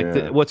thing.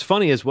 Like what's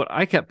funny is what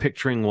I kept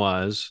picturing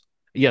was,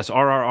 yes,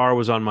 RRR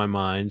was on my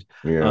mind.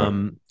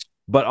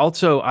 But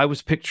also, I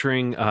was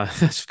picturing,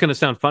 this is going to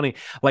sound funny,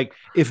 like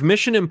if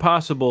Mission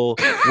Impossible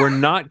were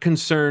not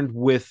concerned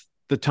with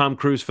the Tom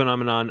Cruise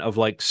phenomenon of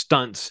like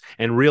stunts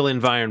and real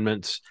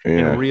environments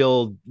and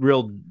real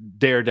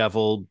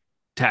daredevil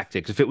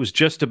tactics, if it was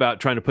just about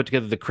trying to put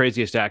together the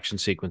craziest action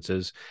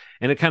sequences,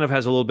 and it kind of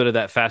has a little bit of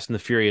that Fast and the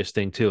Furious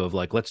thing too, of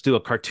like, let's do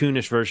a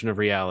cartoonish version of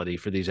reality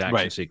for these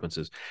action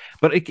sequences.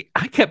 But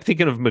I kept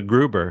thinking of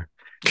MacGruber.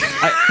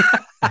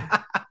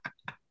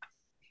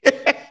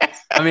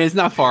 I mean, it's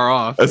not far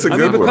off. That's a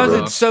good one, because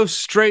it's so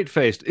straight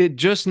faced. It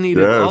just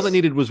needed all it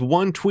needed was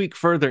one tweak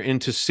further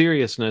into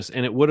seriousness,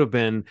 and it would have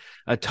been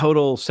a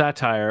total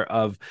satire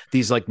of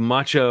these like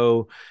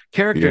macho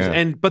characters.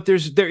 Yeah. But there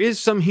is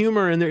some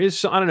humor, and there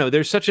is I don't know.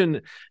 There's such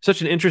an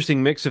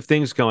interesting mix of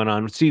things going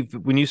on. Steve,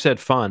 when you said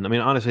fun, I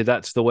mean, honestly,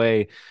 that's the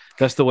way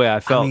I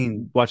felt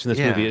watching this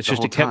movie. It's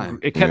just it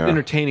kept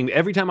entertaining.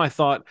 Every time I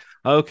thought,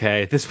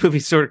 okay, this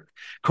movie's sort of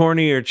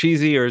corny or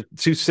cheesy or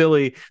too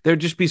silly,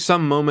 there'd just be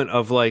some moment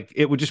of like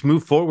it would just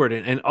move forward,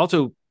 and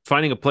also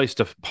finding a place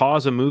to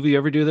pause a movie. You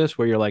ever do this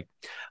where you're like,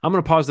 I'm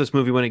going to pause this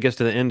movie when it gets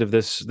to the end of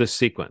this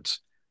sequence,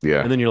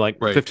 and then you're like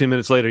 15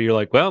 minutes later you're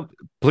like, well,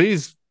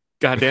 please,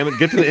 God damn it,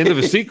 get to the end of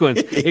a sequence.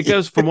 It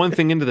goes from one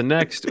thing into the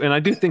next, and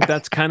I do think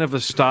that's kind of a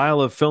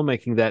style of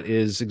filmmaking that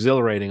is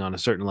exhilarating on a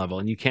certain level,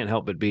 and you can't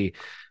help but be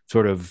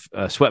sort of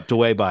swept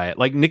away by it.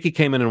 Like Nikki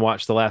came in and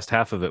watched the last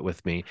half of it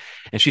with me,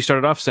 and she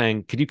started off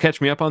saying, could you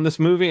catch me up on this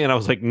movie? And I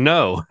was like,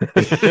 no.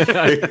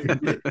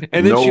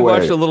 And then she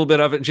watched a little bit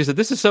of it, and she said,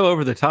 this is so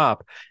over the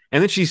top.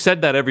 And then she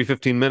said that every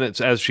 15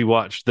 minutes as she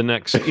watched the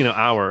next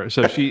hour.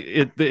 So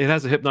it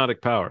has a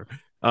hypnotic power.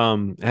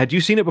 Had you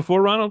seen it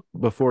before, Ronald?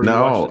 Before you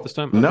watched it this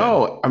time? Okay.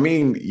 No. I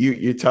mean,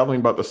 you're telling me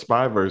about the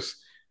Spyverse.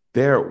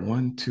 There are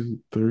 1, 2,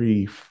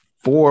 3,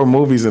 4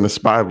 movies in the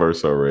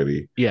Spyverse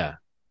already. Yeah.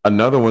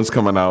 Another one's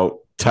coming out.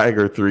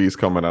 Tiger 3 is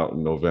coming out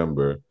in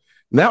November.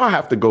 Now I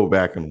have to go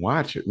back and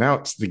watch it. Now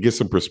it's to get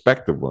some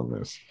perspective on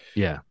this.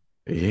 Yeah.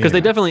 Because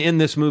they definitely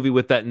end this movie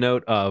with that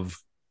note of,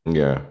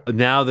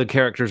 now the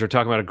characters are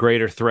talking about a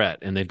greater threat,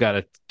 and they've got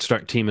to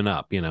start teaming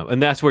up,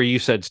 and that's where you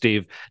said,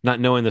 Steve, not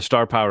knowing the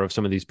star power of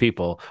some of these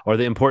people or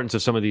the importance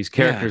of some of these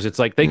characters. It's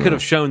like they could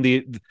have shown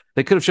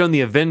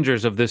the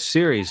Avengers of this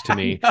series to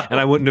me, and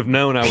I wouldn't have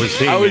known I was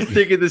seeing I was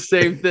thinking the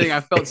same thing. I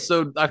felt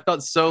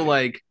so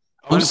like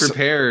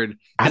unprepared.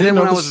 And then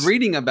when I was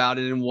reading about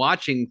it and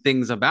watching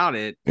things about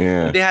it,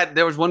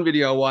 there was one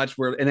video I watched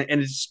where, and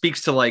it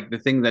speaks to like the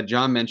thing that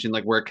John mentioned,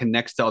 like where it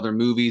connects to other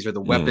movies or the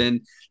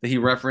weapon that he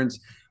referenced.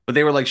 But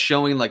they were like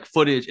showing like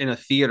footage in a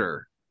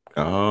theater,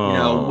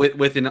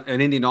 with an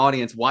Indian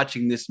audience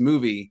watching this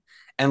movie,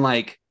 and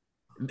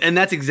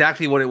that's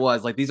exactly what it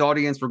was. Like these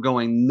audience were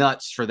going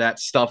nuts for that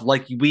stuff,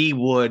 like we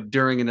would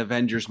during an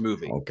Avengers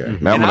movie. Okay,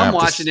 and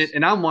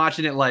I'm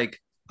watching it like,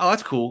 oh,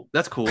 that's cool.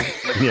 That's cool.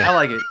 Like, I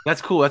like it.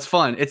 That's cool. That's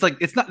fun. It's like,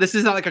 this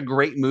is not like a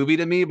great movie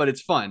to me, but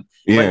it's fun.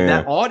 But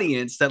that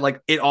audience that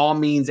like, it all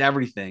means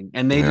everything.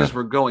 And they just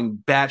were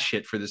going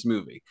batshit for this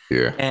movie.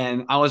 Yeah.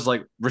 And I was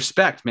like,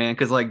 respect, man.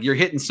 Cause like you're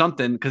hitting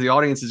something because the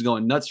audience is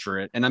going nuts for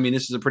it. And I mean,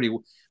 this is a pretty,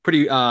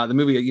 the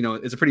movie,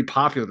 it's a pretty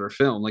popular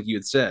film, like you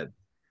had said.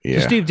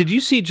 Yeah. So Steve, did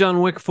you see John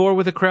Wick 4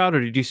 with a crowd,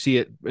 or did you see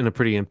it in a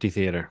pretty empty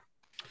theater?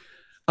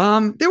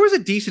 There was a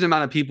decent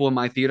amount of people in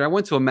my theater. I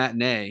went to a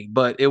matinee,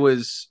 but it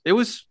was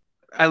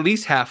at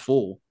least half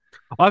full.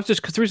 Well,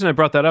 because the reason I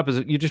brought that up is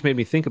that you just made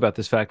me think about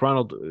this fact,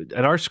 Ronald.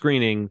 At our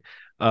screening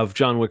of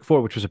John Wick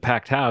 4, which was a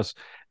packed house,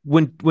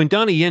 when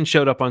Donnie Yen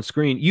showed up on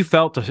screen, you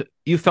felt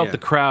the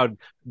crowd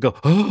go,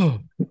 oh,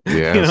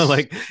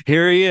 like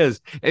here he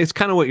is. It's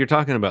kind of what you're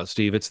talking about,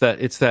 Steve. It's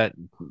that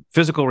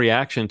physical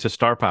reaction to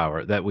star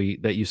power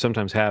that you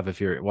sometimes have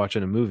if you're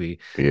watching a movie.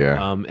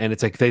 Yeah. And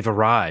it's like they've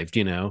arrived,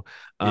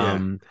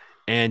 And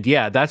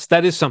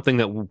that is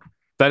something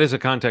that is a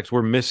context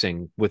we're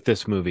missing with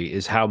this movie,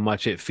 is how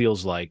much it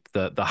feels like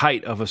the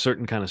height of a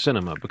certain kind of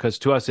cinema, because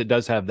to us it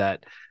does have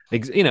that,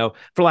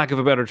 for lack of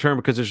a better term,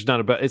 because there's not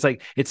about, it's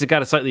like it's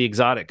got a slightly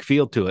exotic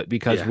feel to it,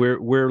 because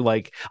we're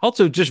like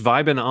also just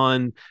vibing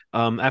on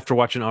after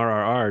watching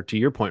RRR, to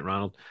your point,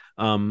 Ronald.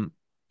 I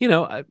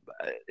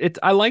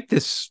like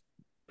this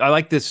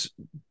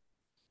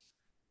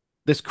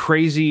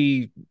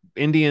crazy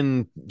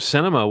Indian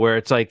cinema where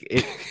it's like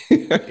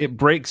it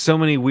breaks so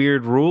many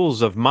weird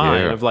rules of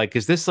mine of like,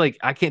 is this like,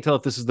 I can't tell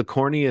if this is the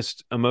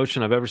corniest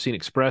emotion I've ever seen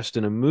expressed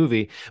in a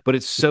movie, but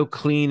it's so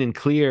clean and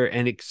clear,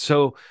 and it's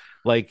so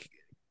like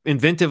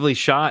inventively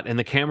shot, and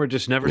the camera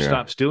just never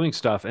stops doing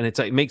stuff, and it's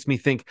like, it makes me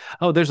think,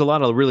 oh, there's a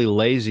lot of really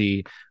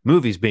lazy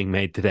movies being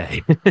made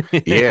today.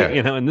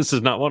 And this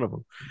is not one of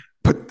them.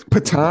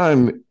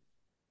 Pathaan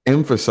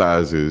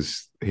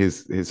emphasizes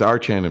his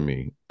arch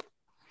enemy,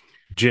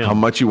 Jim, how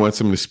much he wants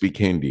him to speak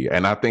Hindi.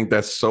 And I think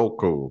that's so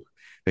cool.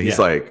 And he's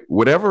like,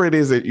 whatever it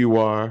is that you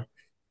are,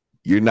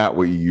 you're not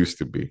what you used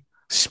to be.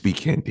 Speak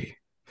Hindi.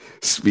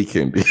 Speak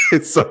Hindi.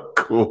 It's so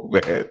cool,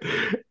 man.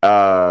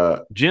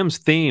 Jim's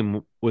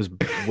theme was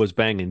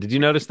banging. Did you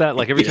notice that?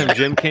 Like every time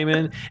Jim came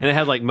in, and it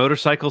had like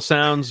motorcycle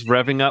sounds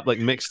revving up, like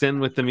mixed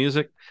in with the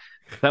music.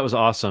 That was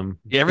awesome.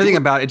 Yeah, everything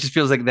about it just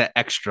feels like that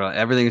extra.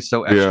 Everything is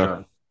so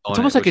extra. It's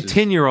almost like a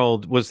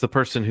 10-year-old was the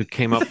person who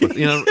came up with,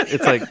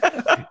 it's like...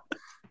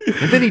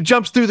 And then he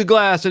jumps through the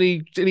glass and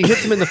he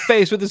hits him in the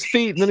face with his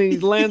feet, and then he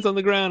lands on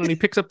the ground and he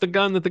picks up the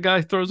gun that the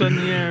guy throws in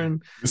the air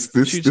and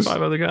shoots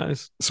 5 other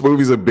guys. This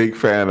movie's a big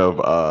fan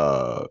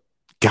of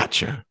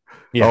gotcha.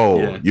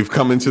 Yeah. You've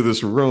come into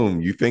this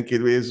room. You think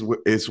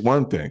it's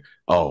one thing.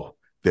 Oh,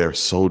 there are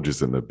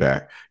soldiers in the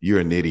back. You're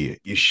an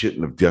idiot. You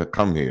shouldn't have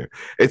come here.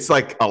 It's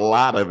like a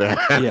lot of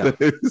that.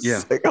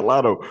 It's like a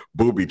lot of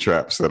booby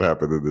traps that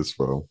happen in this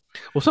film.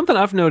 Well, something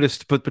I've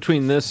noticed, but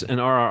between this and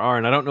RRR,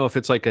 and I don't know if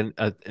it's like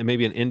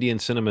maybe an Indian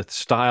cinema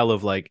style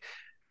of like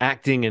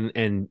acting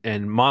and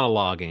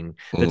monologuing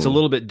that's a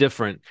little bit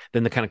different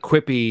than the kind of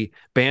quippy,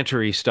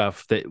 bantery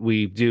stuff that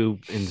we do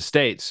in the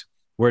States,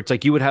 where it's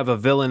like you would have a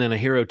villain and a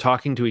hero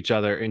talking to each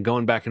other and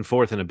going back and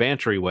forth in a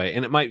bantery way.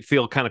 And it might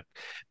feel kind of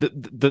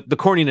the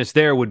corniness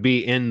there would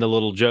be in the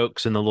little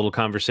jokes and the little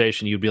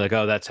conversation. You'd be like,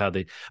 oh, that's how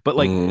they, but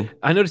like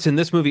I noticed in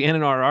this movie and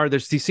in RR,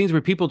 there's these scenes where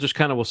people just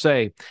kind of will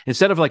say,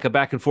 instead of like a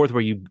back and forth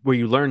where you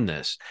learn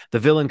this, the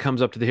villain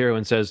comes up to the hero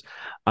and says,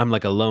 I'm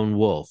like a lone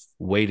wolf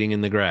waiting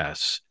in the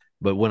grass,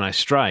 but when I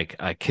strike,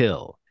 I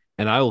kill.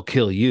 And I will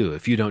kill you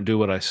if you don't do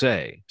what I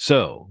say.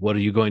 So what are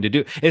you going to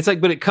do? It's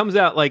like, but it comes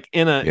out like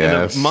in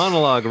a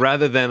monologue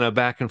rather than a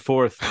back and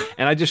forth.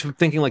 And I just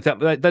thinking like that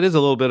is a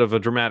little bit of a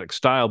dramatic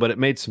style, but it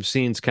made some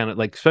scenes kind of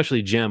like,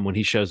 especially Jim, when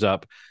he shows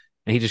up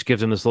and he just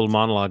gives him this little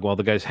monologue while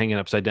the guy's hanging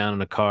upside down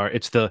in a car.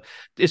 It's the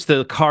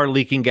car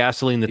leaking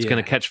gasoline that's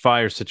going to catch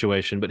fire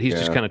situation, but he's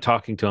just kind of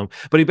talking to him.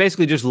 But he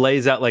basically just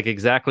lays out like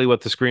exactly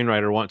what the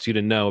screenwriter wants you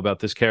to know about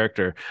this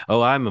character.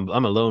 Oh, I'm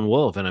a lone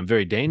wolf and I'm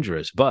very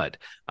dangerous, but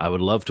I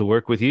would love to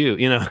work with you.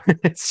 You know,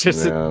 it's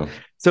just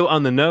so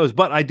on the nose.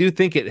 But I do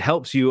think it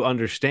helps you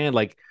understand,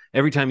 like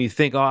every time you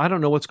think, oh, I don't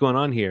know what's going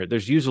on here,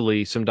 there's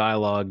usually some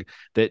dialogue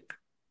that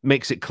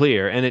makes it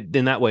clear. And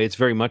in that way, it's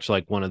very much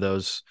like one of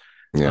those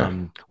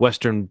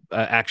Western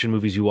action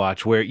movies you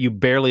watch where you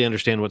barely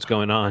understand what's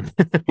going on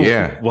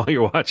while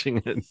you're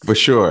watching it. For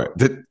sure.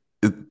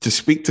 To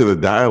speak to the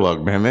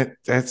dialogue, man,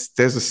 there's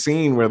a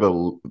scene where the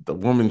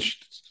woman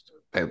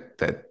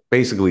that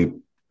basically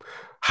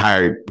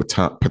hired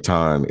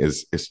Pathaan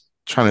is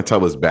trying to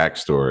tell his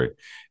backstory,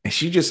 and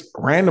she just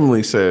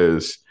randomly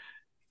says,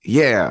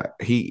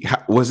 he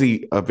was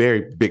a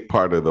very big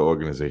part of the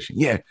organization.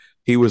 Yeah,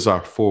 he was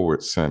our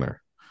forward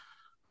center.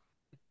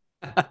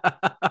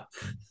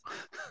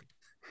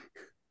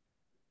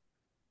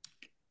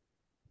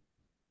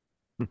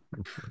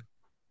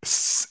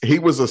 He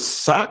was a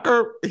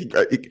soccer.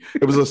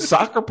 It was a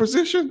soccer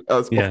position,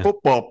 a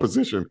football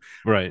position,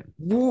 right?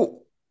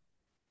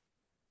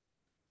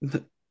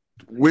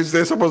 Was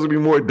there supposed to be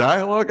more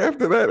dialogue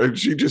after that? And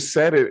she just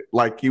said it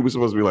like he was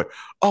supposed to be like,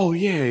 "Oh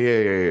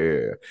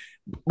yeah."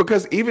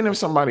 Because even if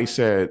somebody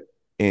said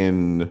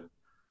in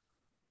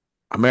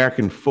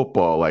American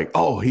football, like,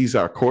 "Oh, he's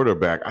our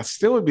quarterback," I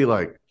still would be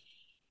like,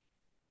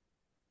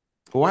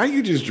 why are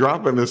you just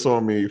dropping this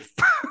on me in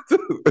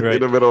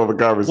the middle of a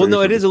conversation? Well,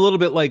 no, it is a little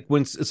bit like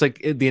when it's like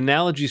the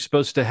analogy is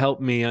supposed to help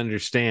me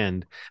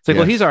understand. It's like,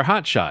 well, he's our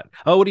hot shot.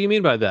 Oh, what do you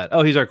mean by that?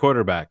 Oh, he's our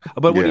quarterback.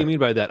 But what do you mean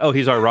by that? Oh,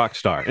 he's our rock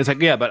star. It's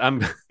like, yeah, but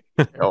I'm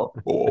I'm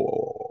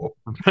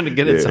trying to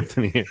get at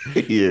something here.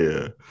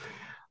 Yeah,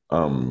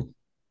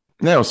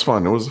 it was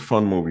fun. It was a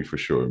fun movie for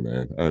sure,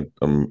 man.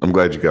 I'm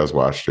glad you guys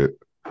watched it.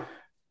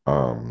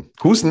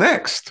 Who's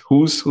next?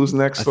 Who's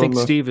next? I think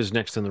Steve is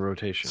next in the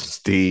rotation.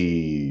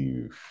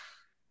 Steve.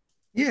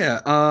 Yeah.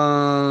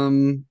 I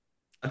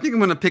think I'm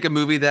going to pick a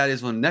movie that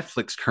is on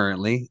Netflix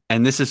currently,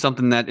 and this is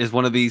something that is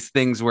one of these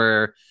things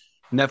where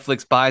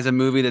Netflix buys a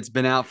movie that's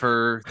been out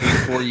for 3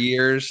 or 4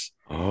 years,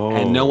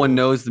 and no one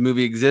knows the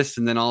movie exists,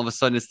 and then all of a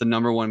sudden it's the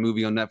 #1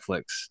 movie on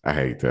Netflix. I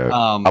hate that.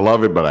 I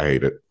love it, but I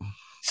hate it.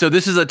 So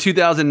this is a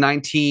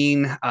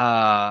 2019.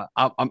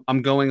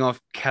 I'm going off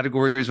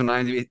categories when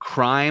I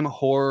crime,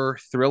 horror,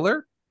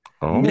 thriller,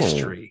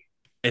 mystery.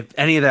 If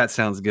any of that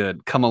sounds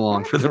good, come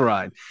along for the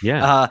ride.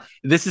 Yeah.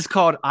 This is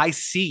called I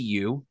See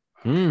You,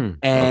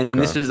 and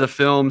this is a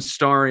film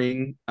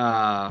starring.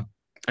 I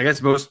guess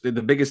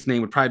the biggest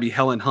name would probably be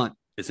Helen Hunt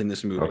is in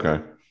this movie.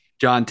 Okay.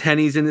 John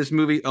Tenney's in this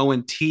movie.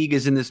 Owen Teague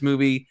is in this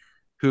movie,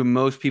 who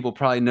most people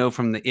probably know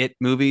from the It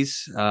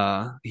movies.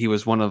 He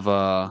was one of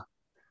the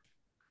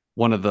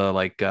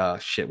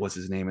what's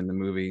his name in the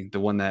movie? The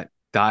one that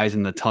dies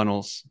in the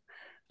tunnels.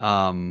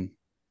 One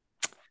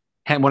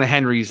of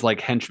Henry's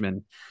like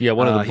henchmen. Yeah,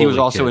 one of the he was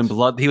also in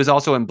Blood. He was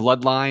also in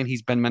Bloodline.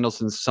 He's Ben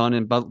Mendelsohn's son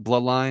in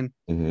Bloodline.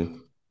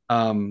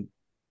 Mm-hmm.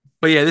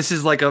 But yeah, this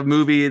is like a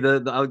movie.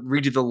 I'll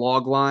read you the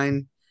log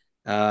line.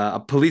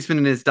 A policeman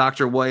and his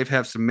doctor wife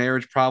have some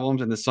marriage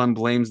problems, and the son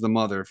blames the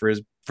mother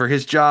for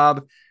his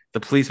job. The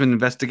policeman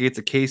investigates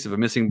a case of a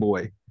missing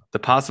boy. The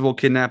possible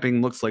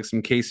kidnapping looks like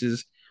some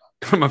cases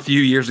from a few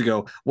years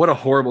ago. What a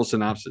horrible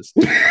synopsis.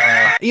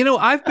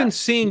 I've been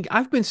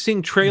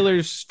seeing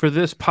trailers for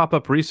this pop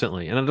up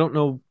recently, and I don't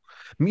know.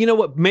 You know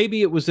what?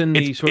 Maybe it was in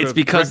the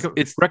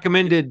it's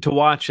recommended to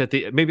watch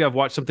maybe I've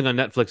watched something on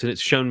Netflix and it's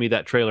shown me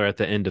that trailer at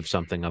the end of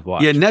something I've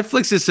watched. Yeah,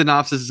 Netflix's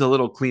synopsis is a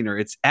little cleaner.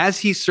 It's as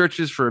he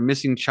searches for a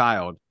missing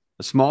child,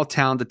 a small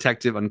town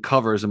detective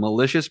uncovers a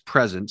malicious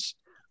presence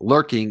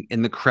lurking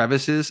in the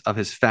crevices of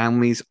his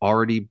family's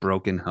already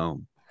broken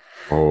home.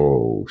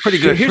 Oh, pretty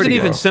good. Here's pretty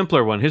an even good.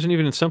 simpler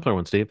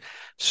one. Steve.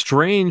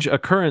 Strange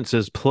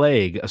occurrences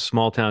plague a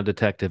small-town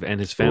detective and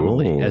his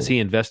family as he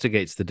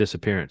investigates the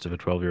disappearance of a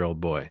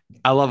 12-year-old boy.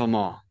 I love them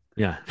all.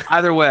 Yeah.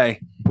 Either way,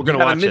 we're going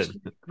to watch it.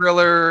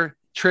 Thriller.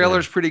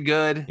 Trailer's pretty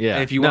good.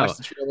 Yeah. If you watch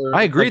the trailer.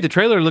 I agree. The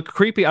trailer looked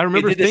creepy. I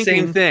remember thinking, the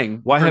same thing.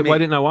 Why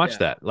didn't I watch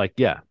that? Like,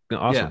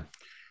 awesome. Yeah.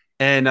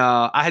 And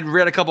I had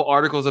read a couple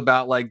articles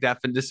about like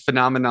this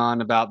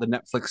phenomenon about the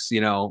Netflix,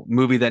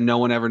 movie that no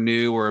one ever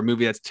knew, or a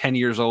movie that's 10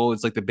 years old.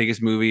 It's like the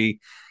biggest movie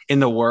in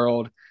the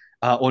world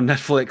on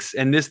Netflix.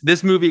 And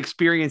this movie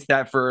experienced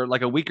that for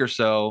like a week or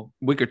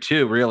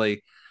two,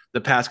 really,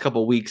 the past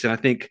couple of weeks. And I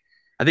think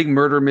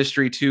Murder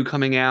Mystery 2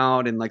 coming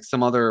out and like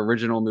some other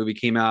original movie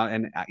came out,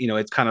 and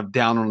it's kind of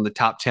down on the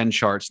top 10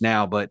 charts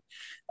now. But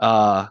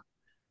I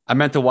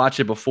meant to watch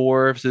it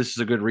before, so this is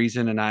a good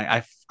reason. And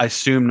I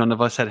assume none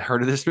of us had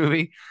heard of this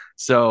movie,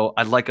 so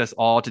I'd like us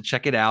all to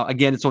check it out.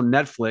 Again, it's on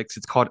Netflix.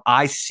 It's called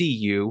I See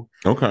You.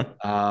 Okay.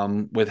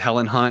 With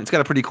Helen Hunt. It's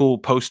got a pretty cool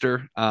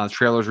poster.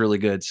 Trailer's really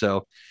good.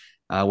 So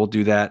we'll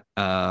do that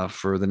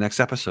for the next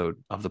episode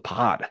of the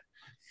pod.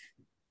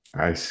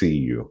 I See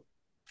You.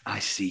 I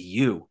See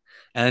You.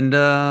 And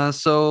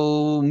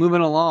so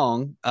moving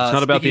along. It's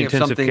not about the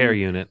intensive care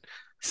unit.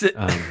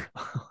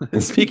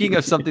 Speaking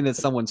of something that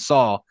someone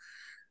saw,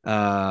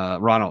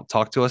 Ronald,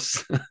 talk to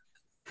us.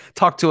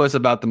 Talk to us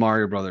about the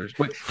Mario Brothers.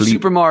 Wait,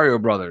 Super Mario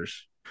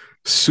Brothers.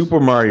 Super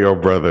Mario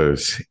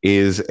Brothers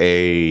is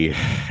a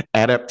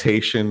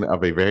adaptation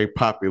of a very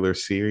popular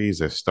series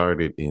that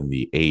started in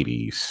the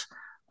 80s.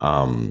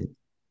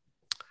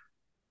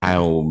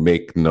 I'll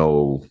make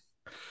no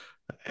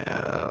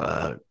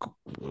I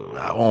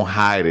won't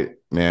hide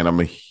it, man. I'm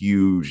a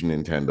huge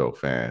Nintendo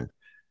fan.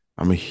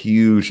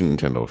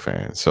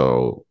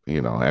 So,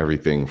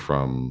 everything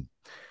from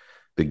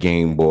the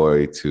Game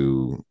Boy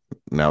to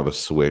now the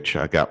Switch.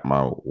 I got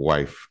my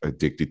wife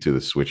addicted to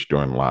the Switch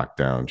during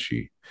lockdown.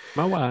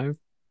 My wife.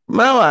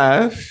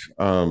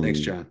 Thanks,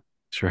 John.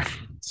 Sure.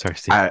 Sorry,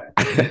 Steve. I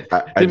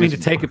didn't mean to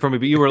take it from me,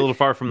 but you were a little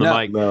far from the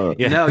mic. No,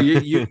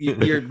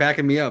 you're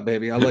backing me up,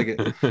 baby. I like it.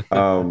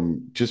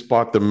 Just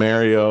bought the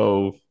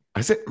Mario.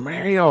 I said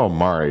Mario or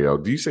Mario.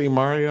 Do you say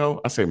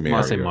Mario? I say Mario.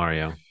 I say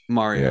Mario.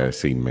 Yeah, I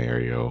say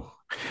Mario.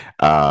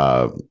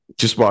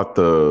 Just bought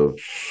the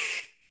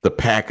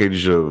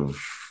package of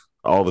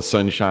all the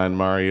Sunshine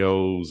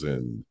Marios,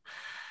 and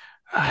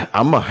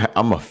I'm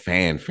a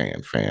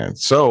fan.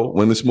 So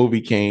when this movie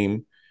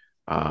came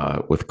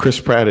with Chris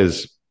Pratt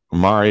as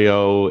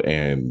Mario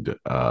and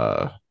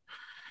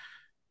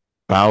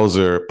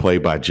Bowser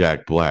played by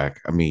Jack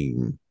Black, I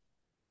mean,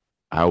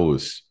 I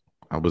was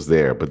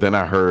there, but then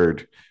I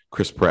heard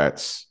Chris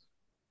Pratt's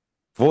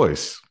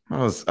voice. I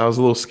was a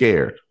little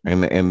scared,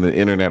 and the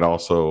internet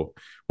also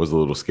was a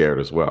little scared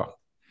as well.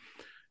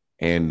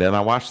 And then I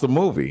watched the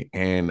movie,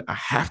 and I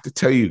have to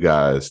tell you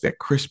guys that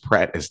Chris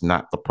Pratt is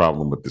not the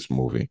problem with this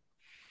movie.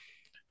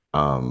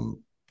 Let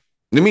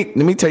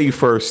me tell you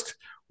first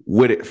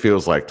what it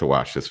feels like to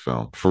watch this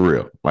film for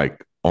real,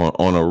 like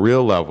on a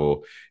real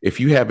level. If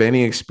you have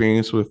any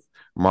experience with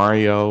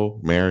Mario,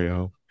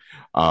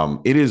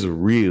 it is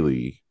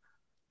really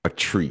a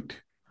treat.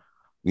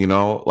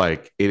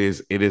 Like it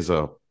is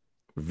a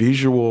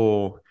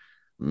visual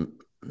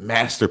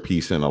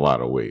masterpiece in a lot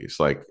of ways.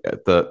 Like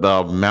the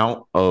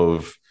amount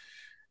of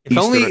if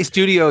only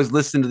studios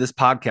listened to this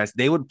podcast,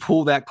 they would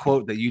pull that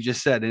quote that you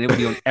just said, and it would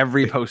be on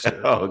every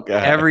poster,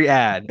 every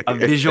ad. A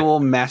visual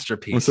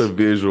masterpiece. It's a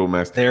visual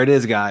masterpiece. There it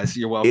is, guys.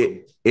 You're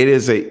welcome. It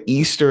is a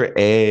Easter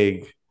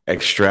egg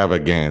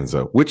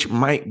extravaganza, which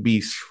might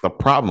be the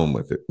problem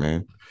with it,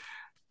 man.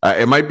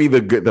 It might be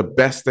the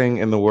best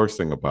thing and the worst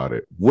thing about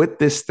it. What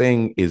this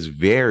thing is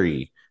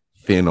very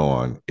thin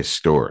on is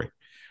story.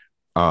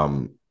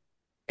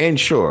 And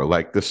sure,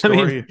 like the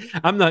story.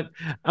 I mean,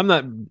 I'm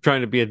not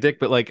trying to be a dick,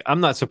 but like, I'm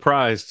not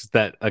surprised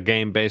that a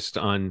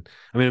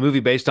movie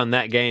based on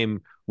that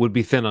game would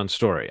be thin on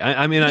story.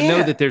 I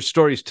know that there's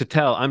stories to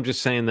tell. I'm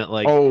just saying that,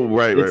 like,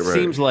 it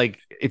seems like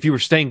if you were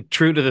staying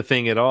true to the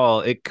thing at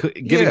all,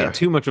 giving it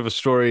too much of a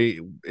story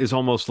is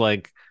almost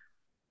like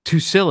too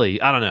silly.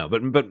 I don't know,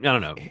 but I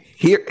don't know.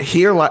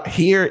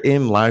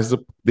 Herein lies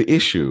the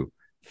issue.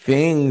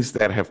 Things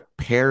that have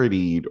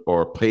parodied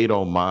or paid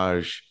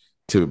homage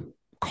to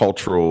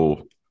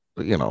cultural,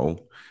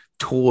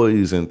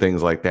 toys and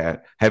things like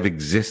that have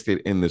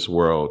existed in this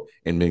world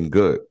and been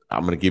good.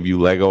 I'm going to give you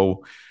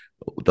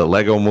the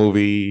Lego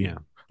movie,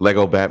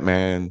 Lego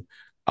Batman,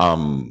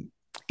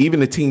 even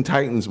the Teen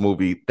Titans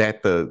movie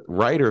that the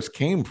writers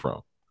came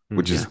from,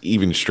 which is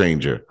even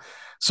stranger.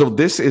 So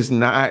this is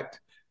not,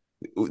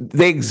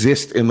 they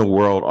exist in the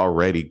world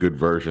already, good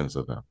versions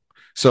of them.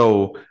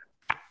 So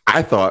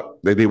I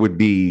thought that it would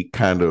be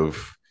kind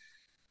of,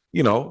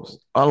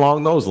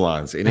 along those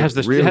lines. And it has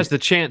the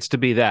chance to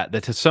be that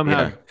to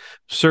somehow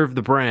serve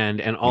the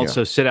brand and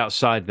also sit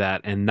outside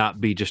that and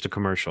not be just a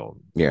commercial.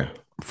 Yeah,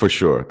 for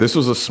sure. This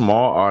was a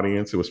small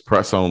audience. It was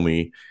press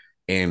only.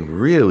 And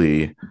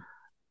really,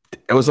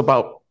 it was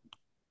about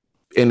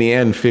in the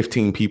end,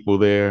 15 people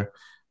there,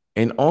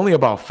 and only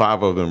about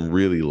 5 of them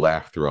really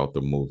laughed throughout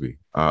the movie.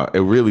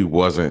 It really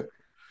wasn't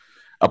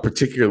a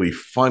particularly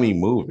funny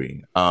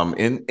movie.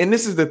 And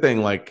this is the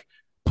thing, like,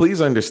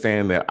 please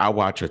understand that I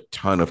watch a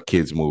ton of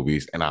kids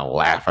movies and I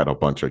laugh at a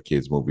bunch of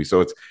kids movies.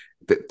 So it's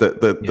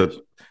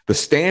the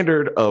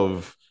standard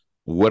of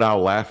what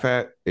I'll laugh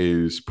at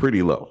is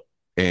pretty low.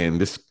 And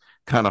this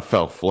kind of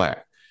fell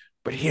flat.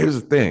 But here's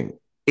the thing.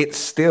 It's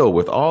still,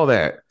 with all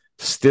that,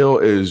 still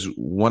is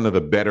one of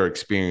the better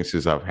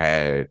experiences I've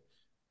had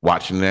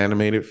watching an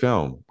animated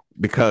film,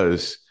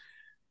 because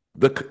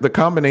the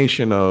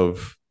combination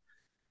of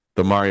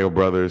the Mario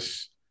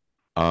Brothers,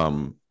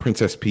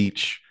 Princess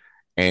Peach,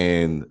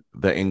 and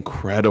the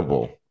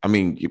incredible, I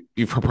mean,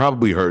 you've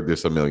probably heard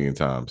this a million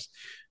times,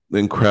 the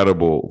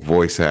incredible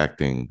voice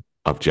acting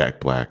of Jack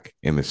Black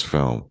in this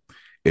film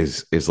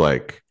is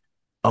like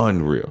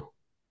unreal.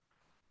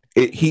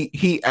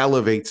 He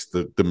elevates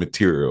the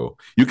material.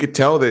 You could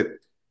tell that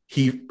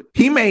he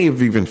may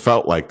have even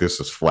felt like this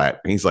was flat.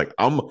 And he's like,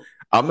 I'm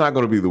not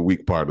going to be the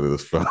weak part of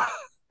this film,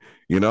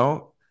 you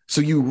know?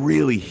 So you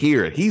really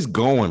hear it. He's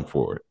going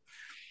for it.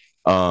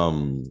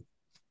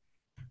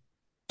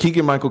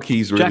 Keegan Michael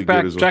Key's really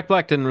good as well. Jack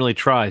Black didn't really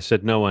try,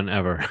 said no one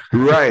ever.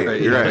 Right.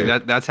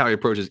 Like that's how he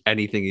approaches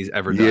anything he's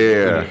ever done.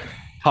 Yeah.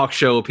 Talk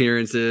show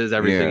appearances,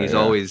 everything. He's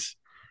always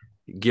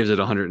gives it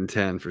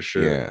 110 for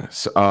sure. Yeah.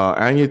 So,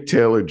 Anya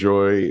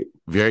Taylor-Joy,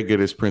 very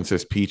good as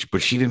Princess Peach,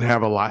 but she didn't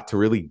have a lot to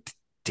really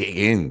dig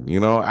in. You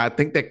know, I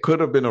think that could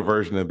have been a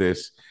version of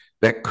this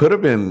that could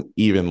have been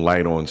even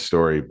light on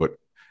story, but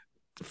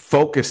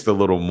focused a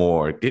little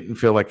more. It didn't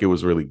feel like it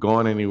was really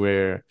going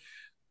anywhere.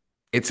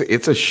 It's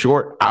a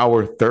short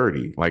hour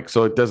 30, like,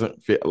 so it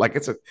doesn't feel like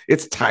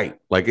it's tight.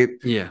 Like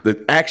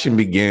the action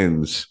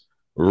begins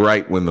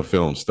right when the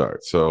film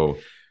starts. So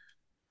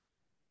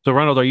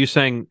Ronald, are you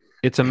saying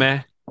it's a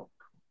meh?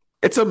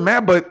 It's a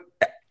meh, but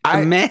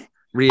I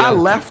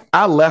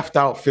left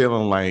out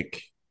feeling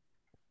like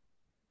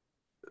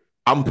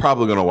I'm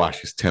probably gonna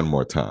watch this 10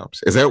 more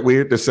times. Is that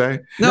weird to say?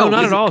 No,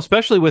 not at all.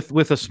 Especially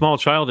with a small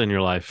child in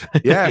your life.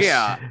 Yes.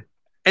 Yeah.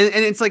 And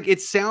it's like,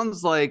 it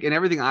sounds like, and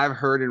everything I've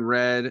heard and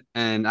read,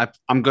 and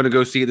I'm going to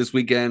go see it this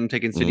weekend,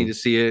 taking Sydney to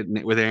see it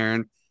with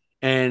Aaron.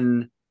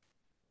 And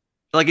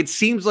like, it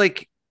seems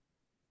like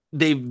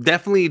they've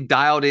definitely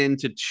dialed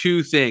into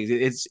two things.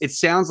 It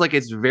sounds like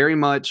it's very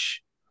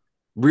much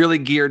really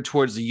geared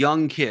towards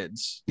young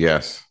kids.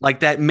 Yes. Like,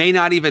 that may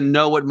not even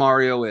know what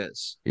Mario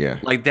is. Yeah.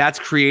 Like, that's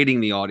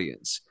creating the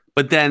audience.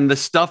 But then the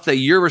stuff that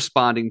you're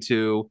responding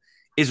to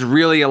is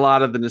really a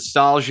lot of the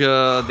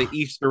nostalgia, the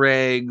Easter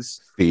eggs,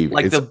 Steve,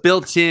 like the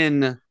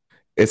built-in.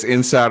 It's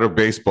insider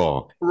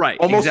baseball, right?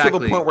 Almost to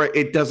the point where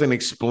it doesn't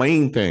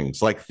explain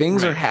things. Like,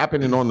 things are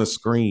happening on the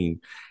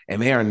screen,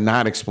 and they are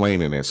not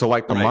explaining it. So,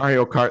 like, the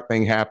Mario Kart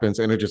thing happens,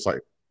 and it's just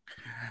like,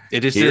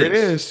 it is. Here it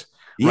is.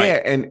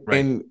 Yeah,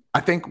 and I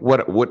think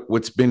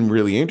what's been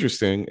really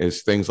interesting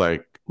is things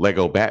like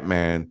Lego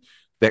Batman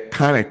that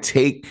kind of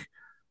take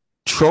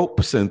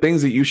tropes and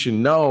things that you should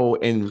know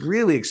and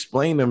really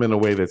explain them in a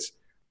way that's,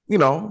 you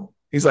know,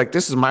 he's like,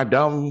 this is my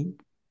dumb,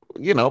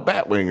 you know,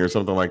 Batwing or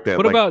something like that.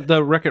 What about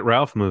the Wreck-It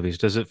Ralph movies?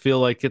 Does it feel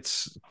like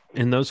it's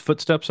in those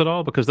footsteps at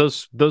all? Because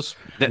those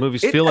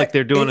movies feel like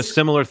they're doing a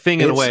similar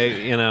thing in a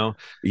way, you know?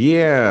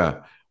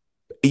 Yeah.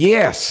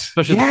 Yes.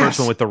 Especially the first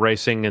one with the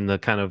racing and the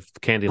kind of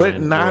Candyland.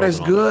 But not as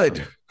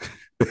good.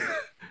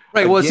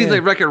 Right. Well, it seems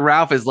like Wreck-It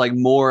Ralph is like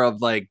more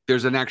of like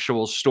there's an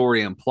actual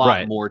story and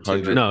plot more to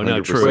it.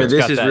 No, true. Where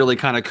this is really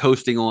kind of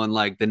coasting on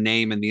like the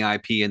name and the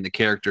IP and the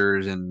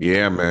characters and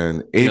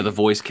man, the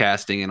voice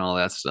casting and all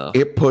that stuff.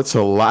 It puts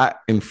a lot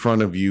in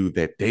front of you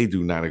that they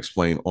do not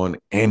explain on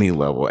any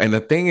level. And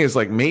the thing is,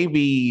 like,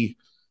 maybe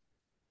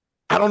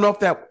I don't know if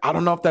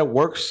that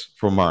works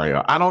for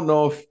Mario. I don't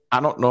know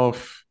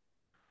if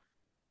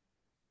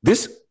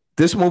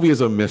this movie is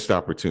a missed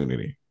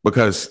opportunity,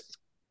 because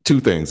two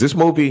things. This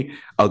movie,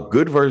 a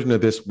good version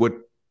of this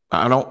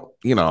I'm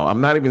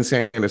not even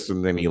saying this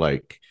in any,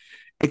 like,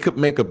 it could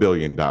make $1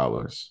 billion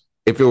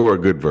if it were a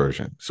good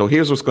version. So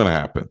here's what's going to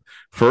happen.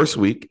 First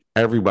week,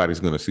 everybody's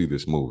going to see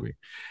this movie.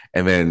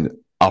 And then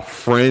a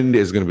friend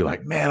is going to be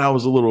like, man, I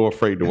was a little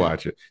afraid to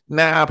watch it.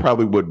 Nah, I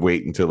probably would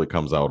wait until it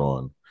comes out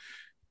on,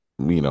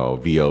 you know,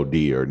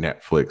 VOD or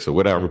Netflix or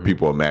whatever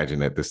people imagine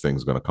that this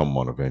thing's going to come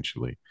on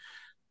eventually.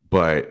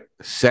 But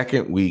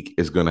second week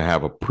is going to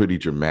have a pretty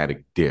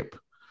dramatic dip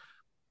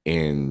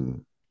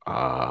in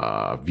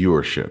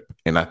viewership,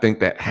 and I think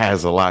that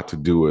has a lot to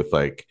do with,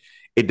 like,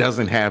 it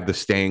doesn't have the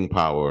staying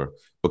power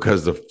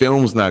because the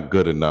film's not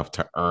good enough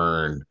to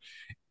earn.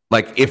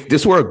 Like, if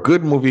this were a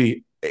good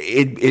movie,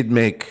 it'd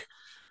make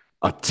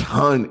a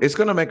ton. It's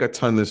going to make a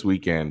ton this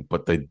weekend,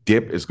 but the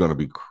dip is going to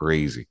be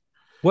crazy.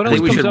 I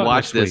think we should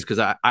watch this, because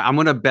I'm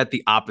going to bet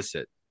the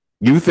opposite.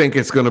 You think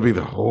it's going to be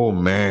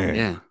man?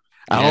 Yeah.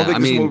 I don't think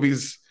this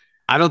movie's.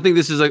 I don't think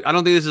this is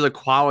a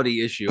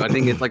quality issue. I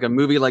think it's like a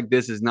movie like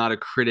this is not a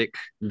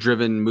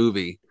critic-driven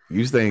movie.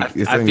 You think?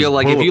 I feel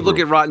like if you look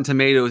at Rotten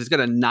Tomatoes, it's got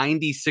a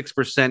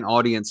 96%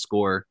 audience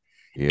score,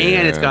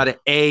 and it's got an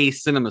A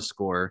cinema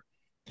score.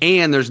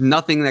 and there's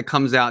nothing that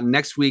comes out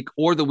next week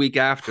or the week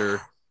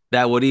after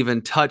that would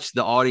even touch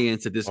the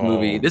audience of this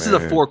movie. This is a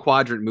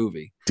 4-quadrant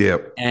movie.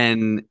 Dip.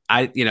 And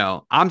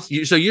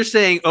so you're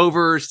saying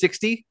over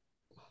 60?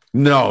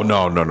 No.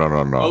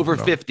 Over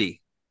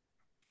 50.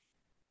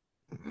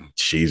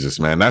 Jesus,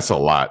 man, that's a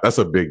lot. That's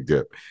a big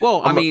dip.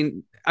 Well, I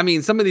mean,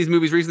 some of these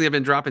movies recently have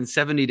been dropping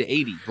 70 to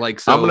 80. Like,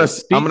 so I'm gonna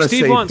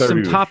Steve say wants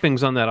 30. some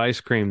toppings on that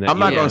ice cream. I'm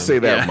not gonna say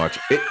that much.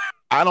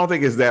 I don't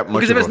think it's that much.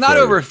 Because if it's not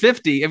over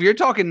 50, if you're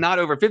talking not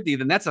over 50,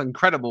 then that's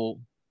incredible.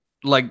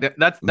 Like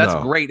that's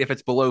great if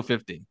it's below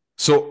 50.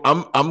 So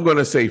I'm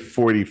gonna say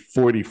 40,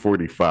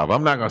 45.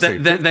 I'm not gonna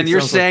say 50. Then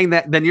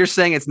you're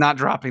saying it's not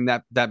dropping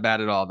that bad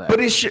at all.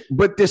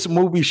 But this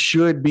movie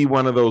should be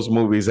one of those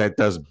movies that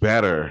does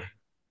better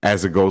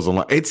as it goes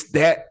along. I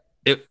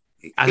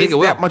think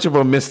it's that much of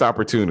a missed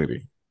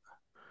opportunity.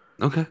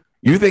 Okay.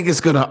 You think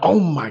it's gonna? Oh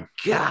my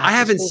god!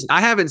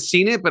 I haven't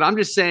seen it, but I'm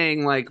just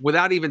saying, like,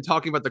 without even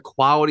talking about the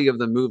quality of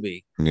the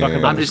movie, Yeah.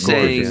 I'm just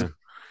saying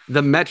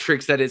the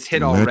metrics that it's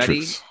hit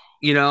already.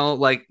 You know,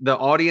 like the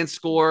audience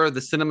score,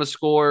 the cinema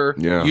score,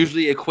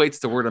 usually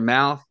equates to word of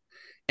mouth,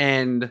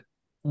 and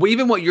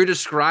even what you're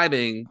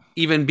describing,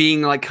 even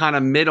being like kind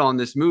of mid on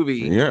this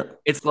movie,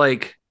 it's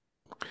like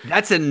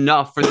that's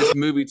enough for this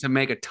movie to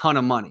make a ton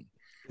of money.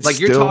 Like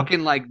you're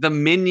talking like the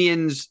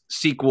Minions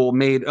sequel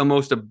made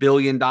almost $1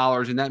 billion,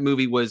 and that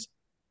movie was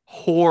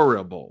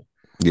horrible.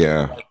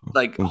 Yeah,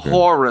 like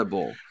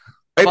horrible.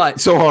 But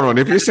so hold on,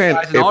 if you're saying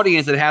an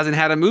audience that hasn't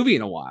had a movie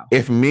in a while,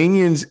 if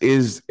Minions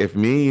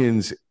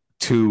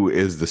 2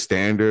 is the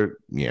standard,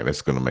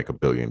 that's going to make $1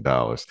 billion.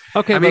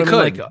 Okay,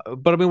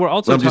 but we're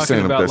also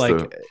talking about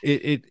like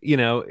it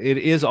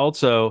is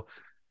also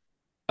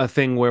a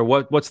thing where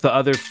what's the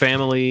other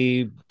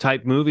family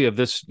type movie of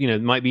this,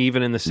 might be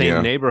even in the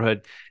same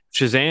neighborhood.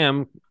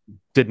 Shazam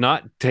did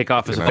not take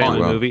off as a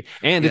family movie,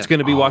 and it's going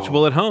to be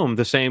watchable at home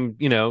the same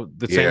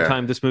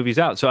time this movie's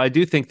out. So I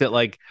do think that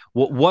like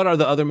what are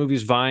the other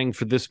movies vying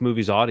for this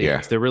movie's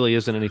audience? There really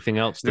isn't anything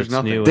else that's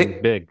new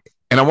and big.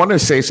 And I want to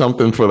say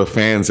something for the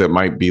fans that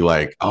might be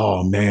like,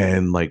 oh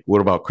man, like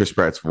what about Chris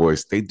Pratt's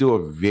voice? They do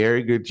a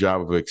very good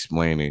job of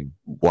explaining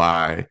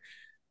why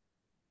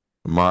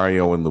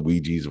Mario and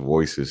Luigi's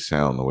voices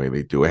sound the way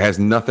they do. It has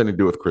nothing to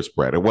do with Chris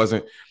Pratt.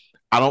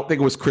 I don't think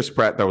it was Chris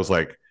Pratt that was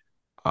like,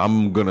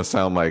 I'm gonna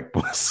sound like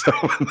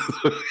myself.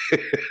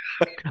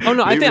 Oh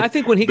no, I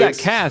think when he got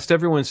cast,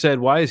 everyone said,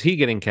 "Why is he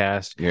getting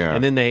cast?" Yeah,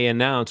 and then they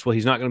announced, "Well,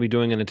 he's not going to be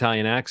doing an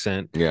Italian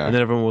accent." Yeah, and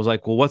then everyone was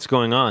like, "Well, what's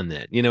going on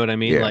then?" You know what I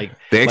mean? Yeah. Like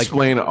they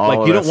explain all.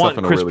 Like you don't want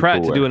Chris really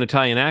Pratt cool to do an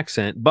Italian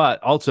accent,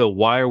 but also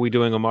why are we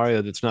doing a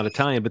Mario that's not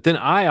Italian? But then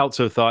I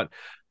also thought,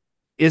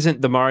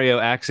 isn't the Mario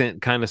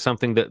accent kind of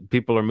something that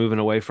people are moving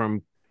away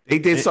from? They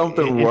did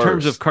something in worse.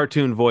 terms of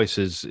cartoon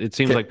voices. It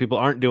seems like people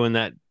aren't doing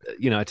that,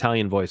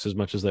 Italian voice as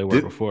much as they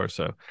were before.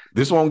 So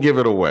this won't give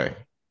it away.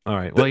 All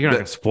right. Well, you're not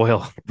going to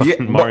spoil.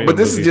 Mario but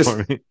this is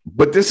just.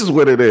 But this is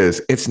what it is.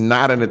 It's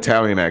not an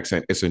Italian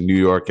accent. It's a New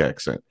York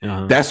accent.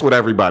 That's what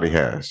everybody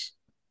has.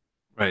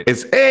 Right.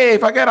 It's hey,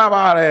 forget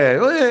about it.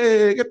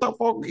 Hey, get the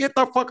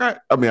fuck out.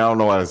 I mean, I don't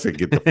know how to say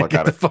get the fuck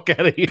out. Get the fuck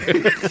out of here.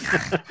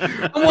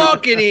 I'm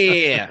walking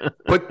here.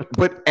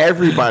 But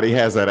everybody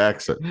has that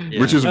accent,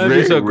 which is It'd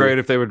be so great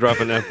if they were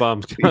dropping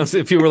F-bombs.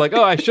 If you were like,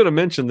 oh, I should have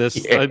mentioned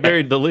this. I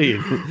buried the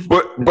lead.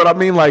 But I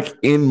mean, like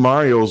in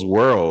Mario's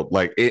world,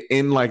 like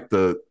in like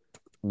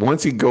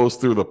once he goes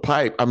through the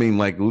pipe, I mean,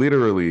 like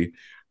literally,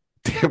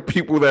 there are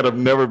people that have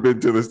never been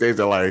to the stage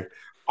are like,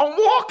 I'm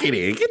walking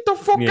here. Get the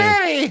fuck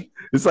out of here.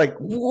 It's like,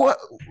 what?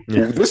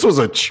 Yeah. This was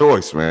a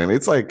choice, man.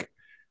 It's like,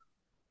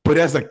 but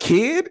as a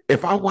kid,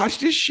 if I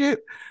watched this shit,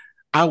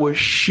 I would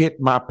shit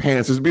my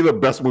pants. It'd be the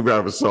best movie I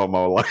ever saw in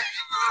my life.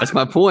 That's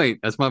my point.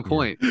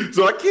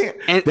 So I can't.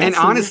 And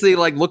honestly,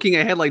 like looking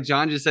ahead, like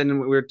John just said, and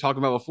we were talking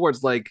about before,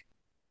 it's like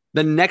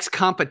the next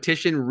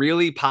competition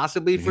really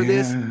possibly for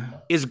this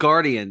is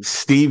Guardians.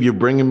 Steve, you're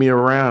bringing me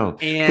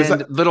around.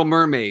 And Little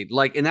Mermaid.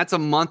 Like, and that's a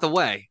month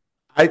away.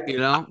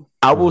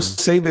 I will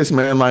say this,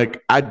 man.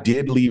 Like, I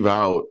did leave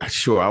out.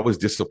 Sure, I was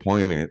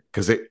disappointed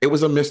because it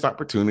was a missed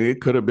opportunity. It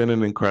could have been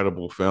an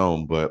incredible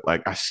film, but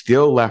like, I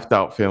still left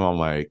out film. I'm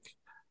like,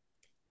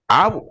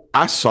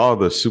 I saw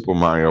the Super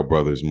Mario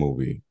Brothers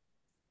movie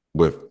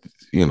with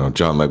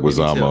John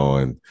Leguizamo,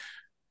 and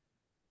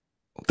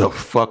the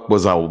fuck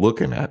was I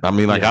looking at? I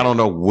mean, like, I don't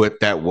know what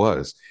that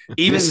was.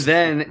 Even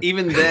then,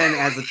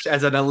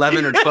 as an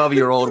 11 or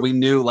 12-year-old, we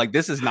knew like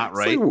this is not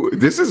right.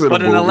 This isn't.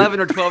 But an 11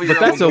 or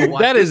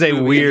 12-year-old, that is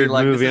a weird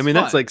movie. I mean,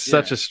 that's like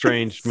such a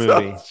strange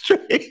movie. So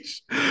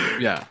strange.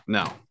 Yeah,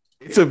 no.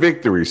 It's a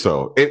victory.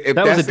 So if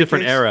that was a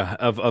different era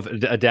of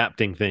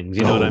adapting things.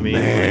 You know what I mean?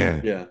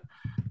 Man.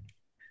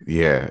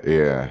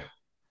 Yeah.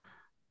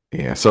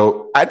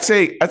 So I'd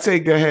say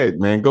go ahead,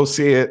 man. Go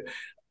see it.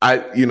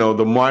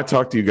 The more I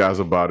talk to you guys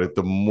about it,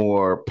 the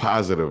more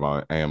positive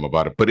I am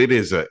about it. But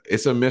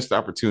it's a missed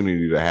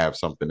opportunity to have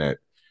something that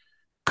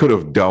could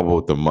have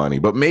doubled the money.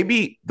 But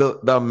maybe the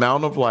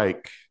amount of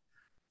like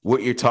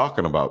what you're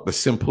talking about, the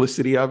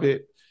simplicity of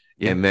it,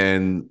 and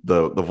then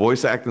the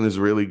voice acting is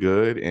really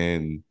good,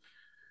 and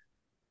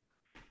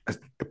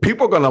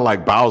people are gonna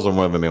like Bowser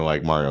more than they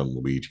like Mario and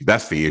Luigi.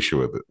 That's the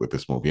issue with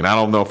this movie, and I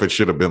don't know if it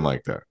should have been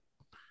like that.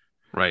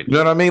 Right. You know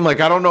what I mean? Like,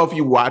 I don't know if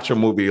you watch a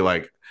movie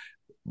like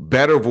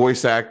better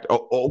voice act.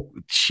 Oh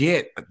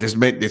shit! This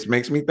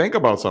makes me think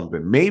about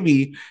something.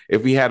 Maybe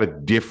if we had a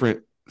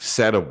different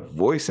set of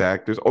voice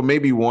actors, or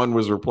maybe one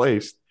was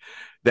replaced,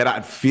 that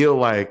I'd feel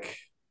like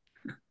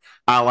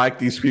I like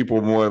these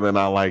people more than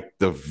I like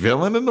the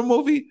villain in the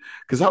movie.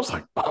 Because I was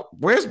like,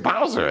 where's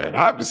Bowser at?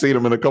 I haven't seen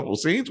him in a couple of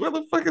scenes. Where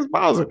the fuck is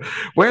Bowser?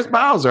 Where's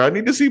Bowser? I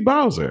need to see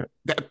Bowser.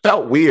 That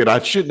felt weird. I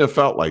shouldn't have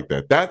felt like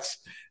that.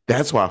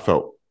 That's why I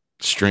felt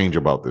strange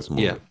about this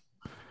movie.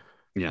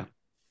 Yeah.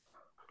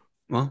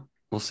 Well,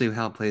 we'll see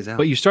how it plays out.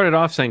 But you started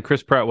off saying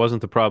Chris Pratt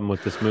wasn't the problem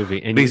with this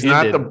movie, and he's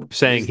not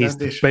saying he's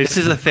the this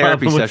is a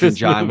therapy session,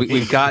 John.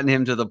 We've gotten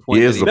him to the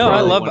point. I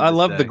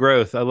love the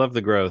growth. I love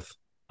the growth.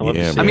 I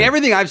mean,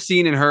 everything I've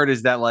seen and heard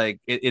is that like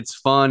it's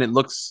fun.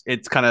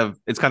 It's kind of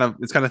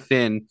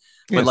thin,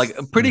 but like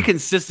pretty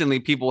consistently,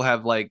 people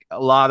have like a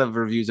lot of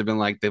reviews have been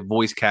like the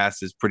voice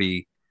cast is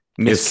pretty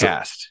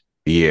miscast.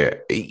 Yeah.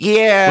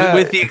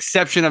 With the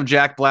exception of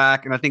Jack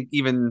Black, and I think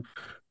even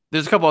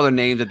there's a couple other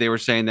names that they were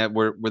saying that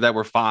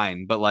were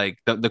fine, but like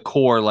the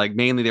core, like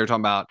mainly they were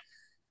talking about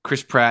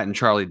Chris Pratt and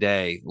Charlie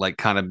Day, like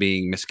kind of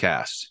being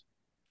miscast.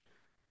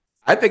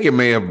 I think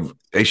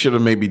they should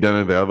have maybe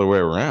done it the other way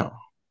around.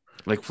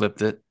 Like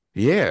flipped it.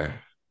 Yeah.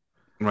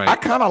 Right. I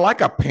kind of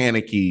like a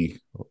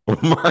panicky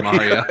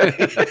Mario.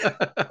 What's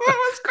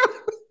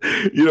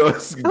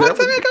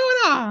going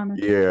on?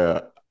 Yeah.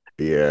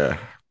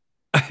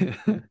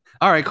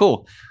 All right,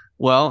 cool.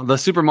 Well, the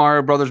Super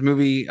Mario Brothers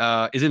movie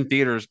is in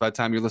theaters by the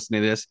time you're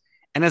listening to this.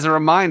 And as a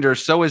reminder,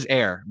 so is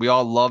Air. We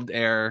all loved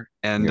Air,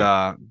 and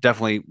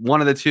definitely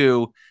one of the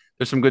two.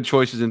 There's some good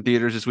choices in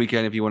theaters this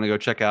weekend if you want to go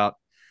check out,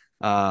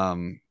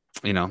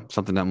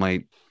 something that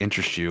might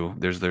interest you.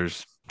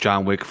 There's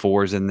John Wick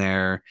 4 is in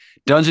there.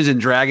 Dungeons and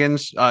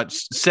Dragons.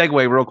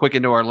 Segue real quick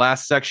into our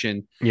last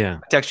section. Yeah.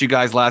 I texted you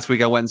guys last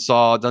week. I went and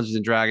saw Dungeons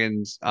and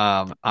Dragons.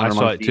 I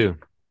saw it too.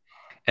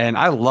 And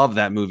I love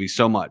that movie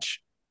so much.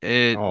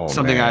 It's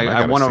something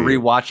I want to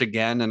rewatch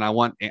again. And I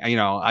want,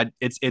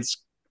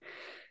 it's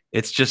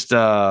just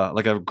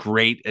like a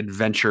great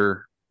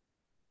adventure,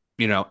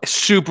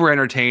 super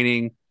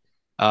entertaining.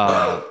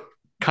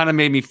 Kind of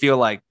made me feel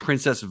like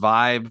Princess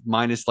Vibe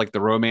minus like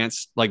the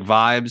romance like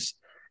vibes.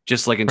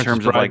 Just like in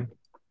terms of like,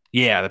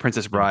 the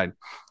Princess Bride,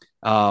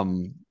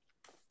 just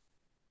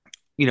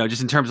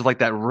in terms of like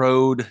that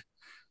road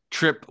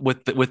trip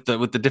with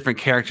the different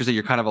characters that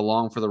you're kind of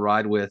along for the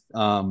ride with.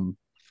 It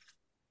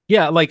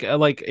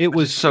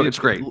was it's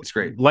great. It's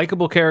great.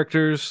 Likable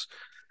characters,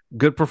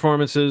 good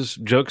performances,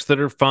 jokes that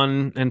are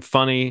fun and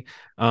funny,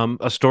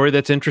 a story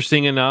that's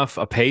interesting enough,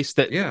 a pace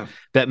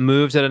that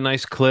moves at a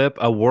nice clip,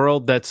 a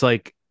world that's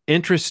like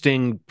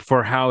interesting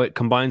for how it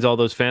combines all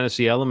those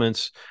fantasy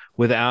elements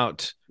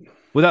without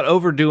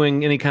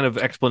overdoing any kind of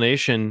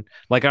explanation.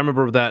 Like I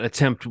remember that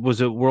attempt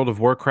was a World of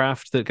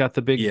Warcraft that got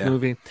the big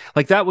movie.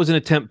 Like that was an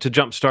attempt to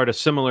jumpstart a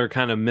similar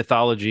kind of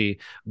mythology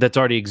that's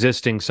already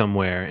existing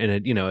somewhere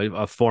in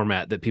a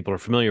format that people are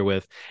familiar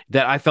with.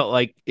 That I felt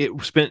like it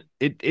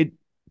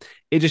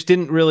just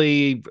didn't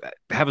really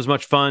have as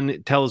much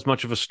fun, tell as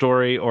much of a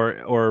story,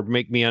 or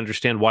make me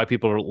understand why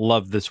people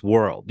love this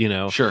world.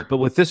 Sure. But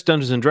with this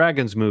Dungeons and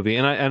Dragons movie,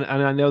 and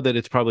I know that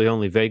it's probably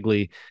only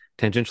vaguely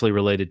tangentially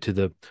related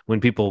to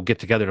when people get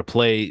together to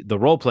play the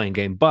role-playing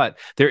game, but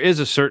there is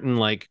a certain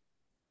like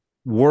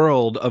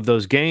world of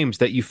those games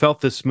that you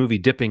felt this movie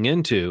dipping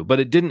into, but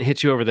it didn't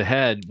hit you over the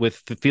head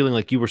with the feeling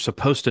like you were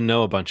supposed to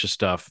know a bunch of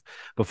stuff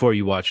before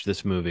you watched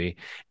this movie.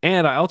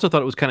 And I also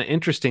thought it was kind of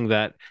interesting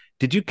that,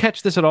 did you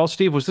catch this at all,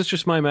 Steve? Was this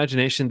just my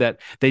imagination that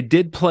they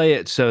did play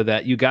it so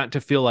that you got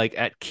to feel like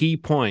at key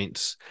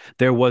points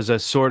there was a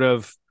sort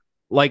of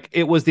like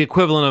it was the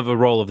equivalent of a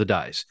roll of the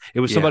dice. It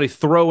was somebody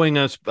throwing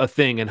a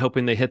thing and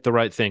hoping they hit the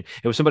right thing.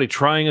 It was somebody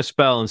trying a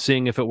spell and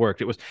seeing if it worked.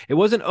 It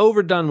wasn't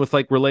overdone with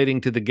like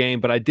relating to the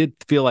game, but I did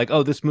feel like,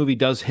 oh, this movie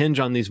does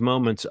hinge on these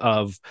moments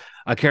of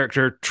a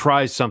character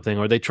tries something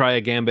or they try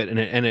a gambit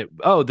and it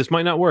this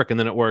might not work, and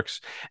then it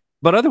works.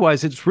 But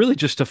otherwise, it's really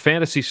just a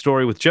fantasy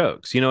story with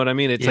jokes. You know what I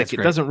mean? It's like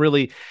it doesn't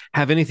really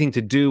have anything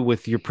to do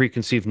with your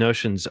preconceived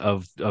notions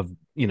of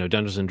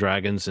Dungeons and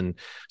Dragons. And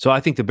so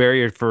I think the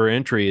barrier for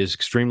entry is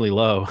extremely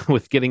low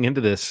with getting into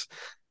this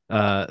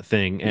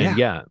thing. And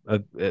not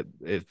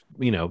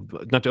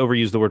to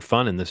overuse the word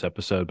fun in this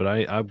episode, but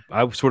I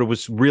sort of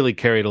was really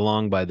carried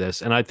along by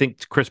this. And I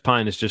think Chris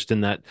Pine is just in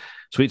that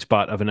sweet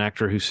spot of an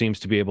actor who seems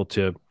to be able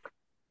to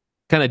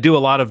kind of do a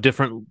lot of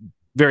different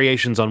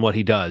variations on what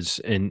he does,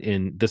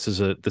 and this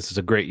is a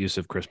great use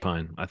of Chris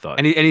Pine, I thought.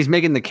 And he's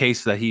making the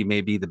case that he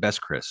may be the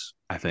best Chris,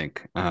 I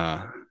think.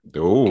 I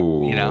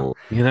mean,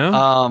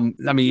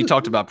 you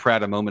talked about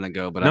Pratt a moment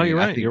ago, but you're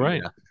right. You're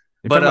right.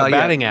 But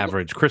batting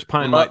average, Chris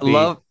Pine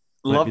love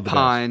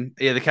Pine.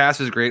 Yeah, the cast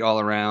is great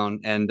all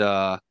around. And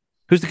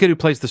who's the kid who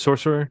plays the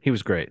sorcerer? He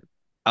was great.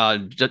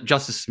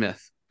 Justice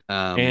Smith,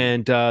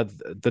 and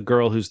the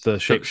girl who's the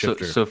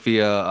shapeshifter,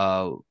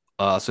 Sophia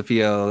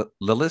Sophia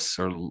Lillis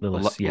or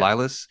Lillis, yeah.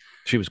 Lilas.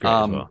 She was great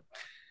as well.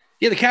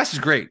 Yeah, the cast is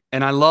great,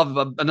 and I love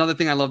another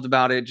thing I loved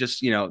about it.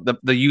 Just the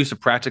use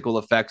of practical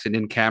effects and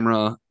in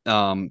camera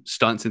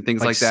stunts and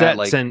things like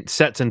that,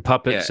 sets and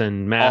puppets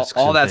and masks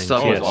all and that things.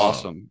 stuff Yes. was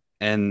awesome.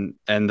 And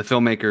the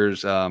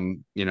filmmakers,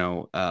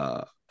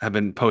 have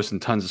been posting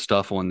tons of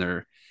stuff on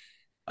their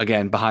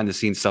again behind the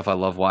scenes stuff. I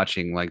love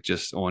watching like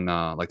just on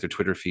like their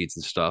Twitter feeds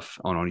and stuff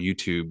on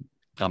YouTube.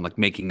 Like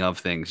making of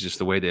things, just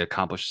the way they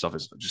accomplish stuff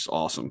is just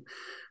awesome.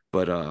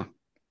 But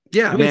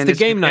yeah, man, it's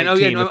the game night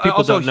team. If people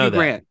also don't know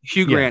that,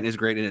 Hugh Grant is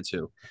great in it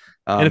too.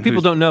 And if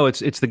people don't know,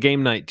 it's the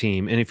game night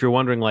team. And if you're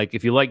wondering, like,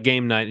 if you like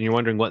game night and you're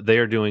wondering what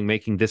they're doing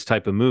making this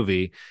type of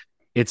movie,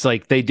 it's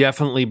like they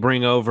definitely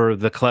bring over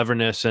the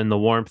cleverness and the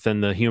warmth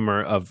and the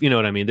humor of, you know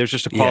what I mean? There's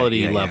just a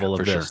quality level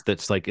of this sure.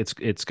 That's like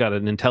it's got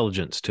an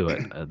intelligence to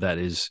it that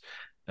is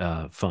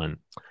fun.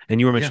 And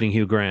you were mentioning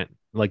Hugh Grant.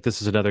 Like,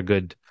 this is another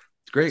good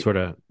great sort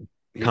of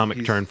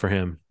comic turn for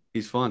him.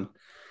 He's fun.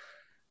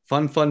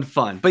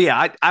 But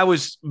yeah, I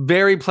was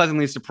very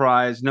pleasantly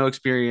surprised. No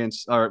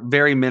experience or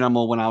very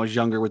minimal when I was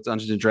younger with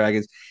Dungeons and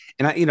Dragons.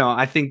 And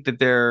I think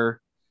that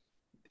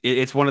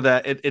it's one of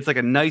it's like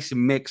a nice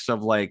mix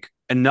of like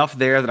enough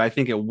there that I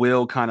think it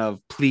will kind of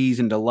please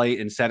and delight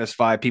and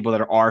satisfy people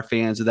that are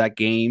fans of that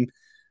game.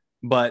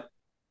 But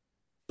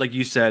like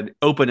you said,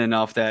 open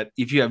enough that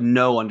if you have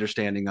no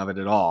understanding of it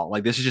at all,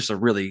 like this is just a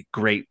really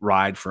great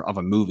ride of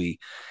a movie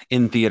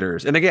in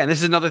theaters. And again, this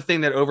is another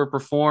thing that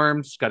overperforms.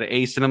 It's got an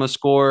A cinema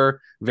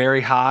score,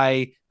 very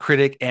high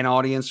critic and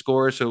audience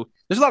score. So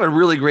there's a lot of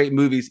really great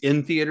movies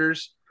in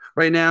theaters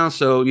right now.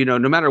 So, no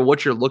matter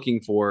what you're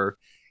looking for,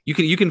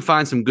 you can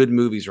find some good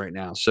movies right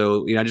now.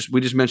 So, we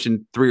just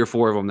mentioned 3 or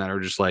 4 of them that are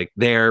just like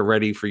they're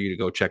ready for you to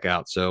go check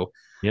out. So,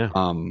 yeah.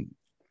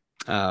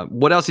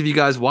 What else have you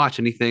guys watched?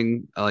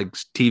 Anything like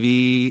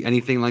TV?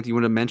 Anything like you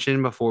want to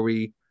mention before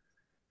we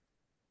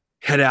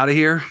head out of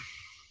here?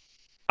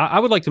 I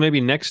would like to maybe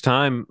next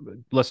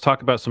time let's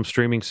talk about some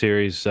streaming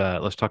series.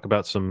 Let's talk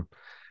about some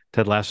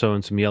Ted Lasso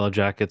and some Yellow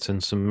Jackets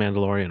and some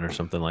Mandalorian or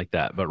something like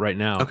that. But right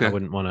now, I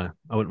wouldn't want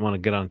to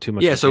get on too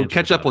much. Yeah, so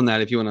catch up on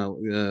that if you want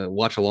to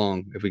watch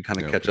along. If we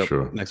kind of catch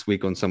up next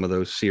week on some of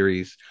those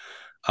series.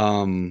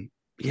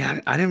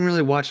 Yeah, I didn't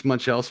really watch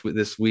much else with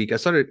this week. I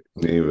started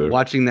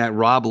watching that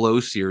Rob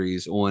Lowe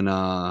series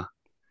on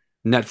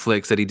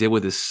Netflix that he did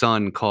with his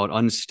son called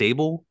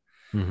Unstable.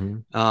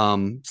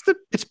 Mm-hmm.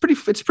 It's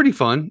pretty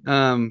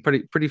fun.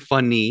 Pretty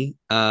funny.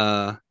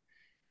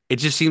 It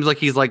just seems like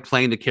he's like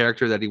playing the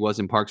character that he was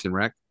in Parks and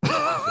Rec,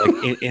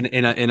 like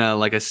in a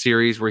like a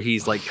series where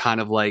he's like kind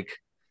of like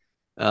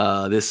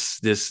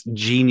this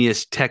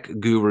genius tech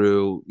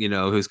guru,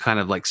 who's kind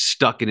of like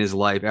stuck in his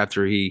life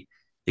after he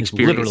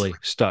literally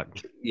stuck.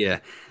 Yeah,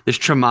 this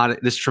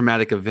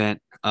traumatic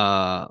event,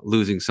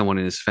 losing someone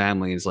in his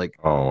family is like,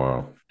 oh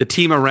wow, the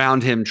team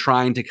around him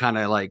trying to kind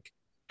of like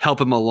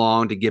help him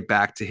along to get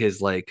back to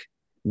his like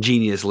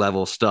genius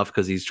level stuff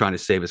because he's trying to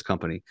save his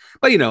company.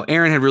 But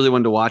Aaron had really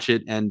wanted to watch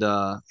it, and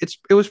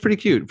it was pretty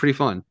cute, pretty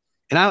fun,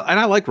 and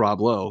I like Rob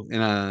Lowe,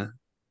 and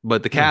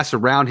but the cast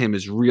around him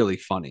is really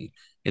funny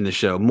in the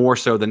show, more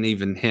so than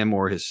even him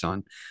or his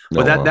son.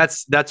 But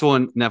that's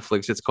on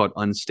Netflix. It's called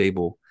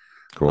Unstable.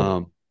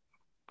 Cool.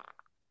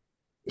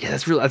 Yeah,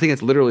 that's really. I think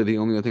it's literally the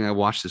only other thing I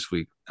watched this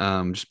week.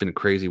 Just been a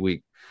crazy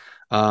week.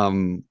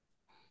 One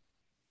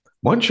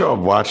show I've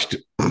watched.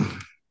 Oh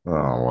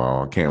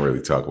well, I can't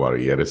really talk about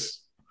it yet. It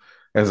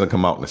hasn't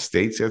come out in the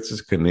States yet. It's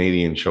this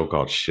Canadian show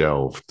called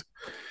Shelved.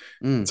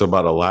 It's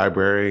about a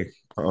library.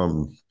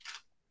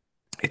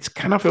 It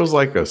kind of feels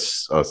like a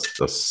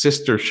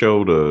sister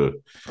show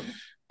to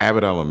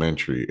Abbott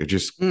Elementary. It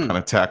just kind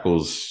of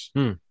tackles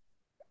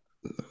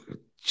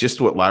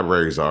just what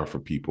libraries are for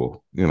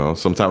people.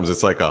 Sometimes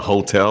it's like a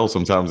hotel.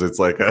 Sometimes it's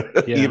like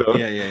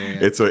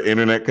it's an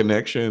internet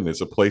connection. It's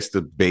a place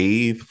to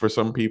bathe for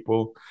some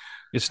people.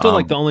 It's still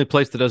like the only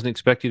place that doesn't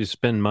expect you to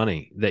spend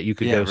money that you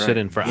could go sit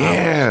in for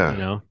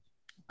hours.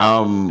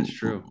 That's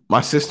true.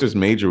 My sister's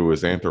major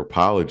was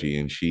anthropology,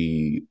 and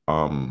she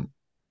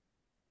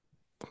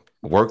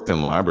worked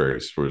in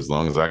libraries for as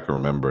long as I can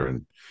remember.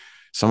 And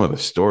some of the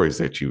stories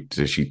that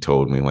she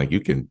told me, like you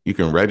can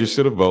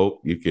register to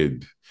vote, you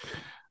can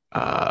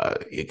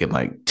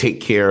like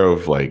take care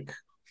of like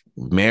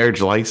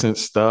marriage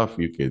license stuff,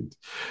 you could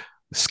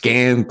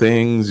scan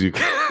things, you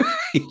can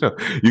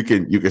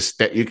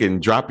you can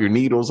drop your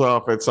needles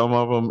off at some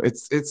of them.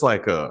 It's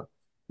like a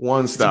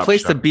one-stop It's a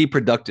place shop. to be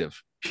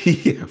productive.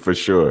 Yeah, for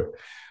sure.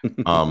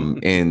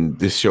 And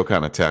this show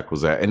kind of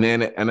tackles that, and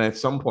at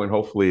some point,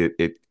 hopefully,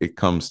 it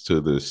comes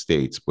to the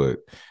States, but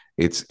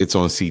it's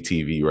on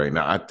CTV right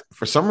now.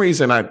 For some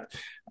reason, a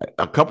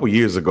couple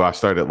years ago, I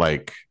started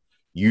like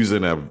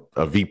using a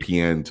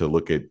VPN to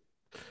look at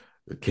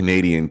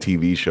Canadian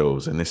TV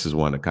shows, and this is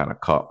one that kind of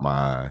caught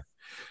my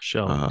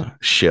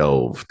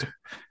shelved.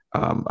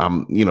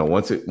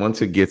 Once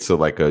it gets to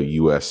like a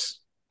US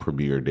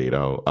premiere date,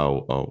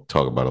 I'll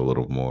talk about it a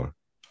little more.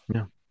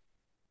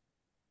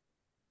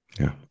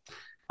 Yeah.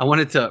 I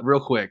wanted to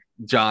real quick,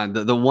 John.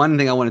 The one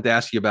thing I wanted to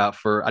ask you about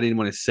I didn't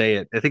want to say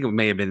it. I think it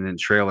may have been in the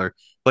trailer,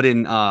 but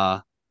in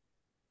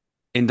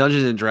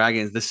Dungeons and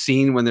Dragons, the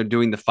scene when they're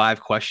doing the 5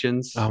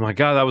 questions. Oh my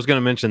God, I was going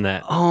to mention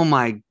that. Oh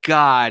my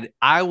God.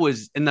 I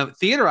was in the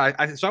theater.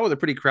 I saw it with a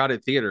pretty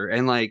crowded theater,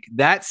 and like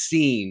that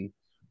scene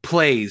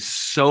plays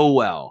so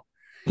well.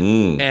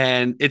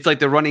 And it's like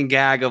the running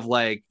gag of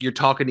like you're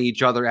talking to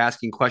each other,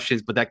 asking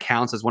questions, but that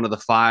counts as one of the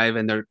 5,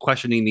 and they're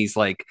questioning these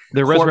like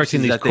they're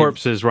resurrecting these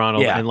corpses,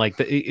 Ronald, and like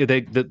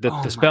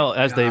the spell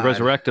as they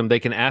resurrect them, they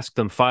can ask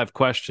them 5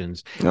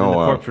 questions, and the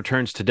corpse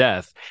returns to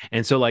death.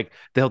 And so like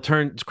they'll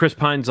turn Chris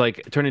Pine's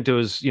like turn into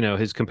his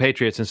his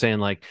compatriots and saying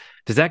like,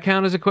 does that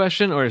count as a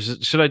question, or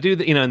should I do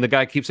that? And the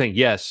guy keeps saying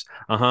yes,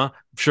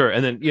 sure,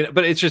 and then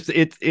but it's just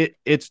they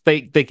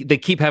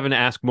keep having to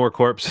ask more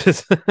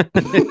corpses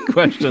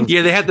questions.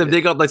 Yeah, they have to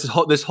dig up like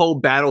this whole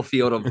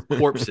battlefield of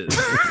corpses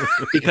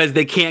because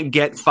they can't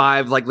get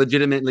 5 like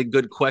legitimately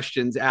good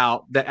questions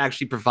out that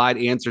actually provide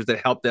answers that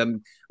help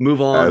them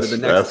move on to the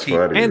next team.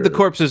 Funny, and the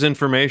corpse's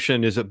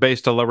information is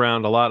based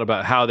around a lot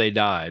about how they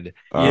died.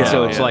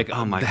 So it's like,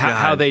 oh my God,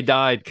 how they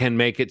died can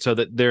make it so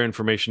that their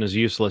information is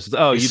useless.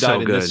 You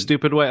died in this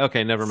stupid way.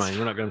 Okay, never mind.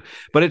 We're not going to.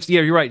 But it's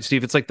you're right,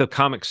 Steve. It's like the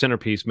comic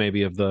centerpiece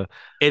maybe of the.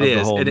 It of is,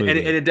 the whole and movie.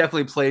 it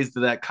definitely plays to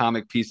that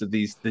comic piece of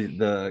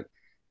the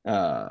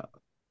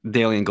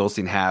Daly and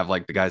Goldstein have,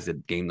 like the guys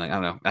that game. Like I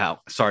don't know.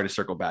 Sorry to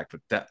circle back, but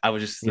that I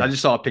just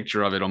saw a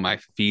picture of it on my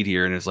feed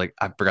here, and it's like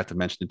I forgot to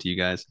mention it to you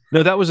guys.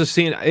 No, that was a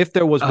scene. If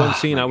there was one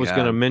scene I was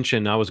going to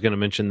mention,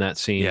 that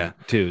scene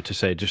too, to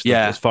say just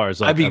as far as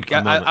like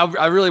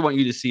I really want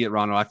you to see it,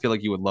 Ronald. I feel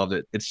like you would love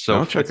it. It's so.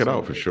 I'll check it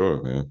out for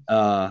sure, man.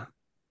 All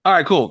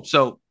right, cool.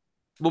 So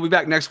we'll be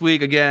back next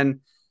week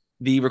again.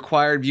 The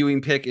required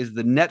viewing pick is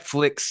the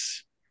Netflix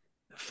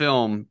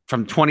film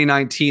from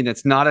 2019.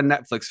 That's not a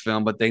Netflix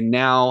film, but they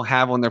now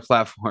have on their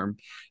platform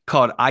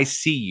called I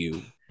See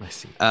You. I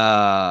see.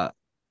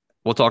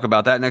 We'll talk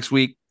about that next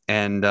week.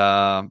 And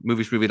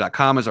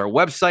movieshmovie.com is our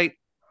website.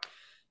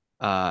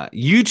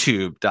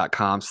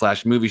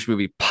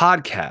 YouTube.com/movieshmovie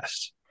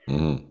podcast.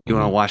 You want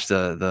to watch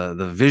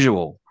the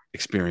visual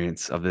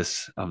experience of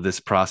this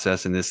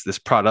process and this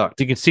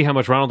product. You can see how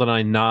much Ronald and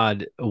I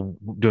nod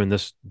during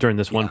this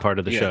one part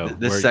of the show.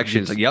 This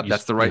section is like,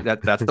 that's the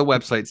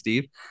website,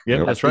 Steve.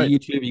 Yeah, that's right.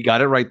 YouTube, you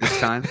got it right this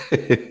time.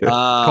 It's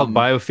called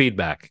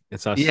biofeedback.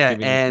 It's us. Yeah,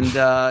 and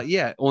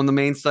on the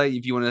main site,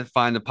 if you want to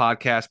find the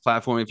podcast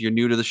platform, if you're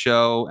new to the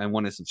show and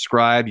want to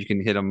subscribe, you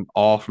can hit them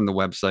all from the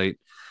website.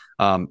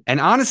 And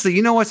honestly,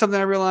 you know what? Something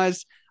I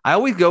realized, I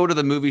always go to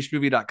the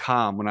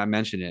movieshmovie.com when I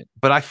mention it,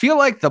 but I feel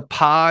like the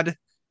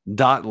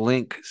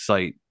pod.link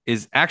site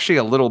is actually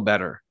a little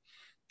better.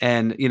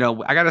 And,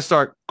 I got to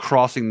start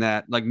crossing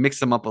that, like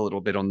mix them up a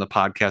little bit on the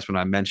podcast when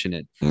I mention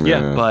it.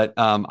 Yeah. But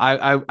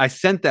I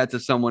sent that to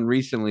someone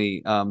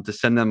recently to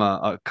send them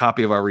a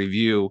copy of our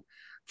review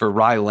for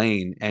Rye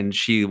Lane. And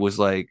she was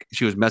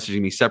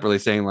messaging me separately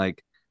saying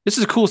like, this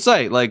is a cool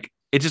site. Like,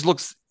 it just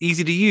looks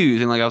easy to use.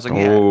 And like, I was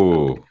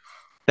like,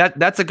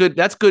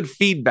 that's good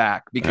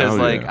feedback because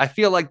I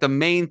feel like the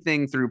main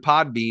thing through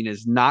Podbean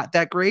is not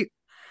that great.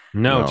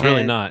 No, it's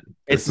really not.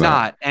 It's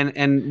not.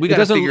 And we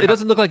got to it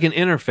doesn't look like an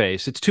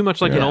interface. It's too much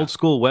like an old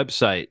school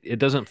website. It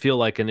doesn't feel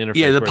like an interface.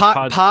 Yeah, the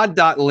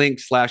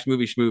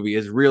pod.link/movie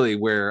is really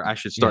where I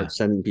should start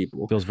sending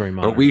people. Feels very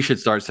modern. Or we should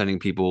start sending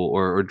people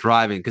or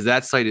driving, because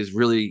that site is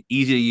really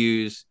easy to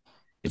use.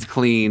 It's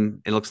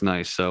clean. It looks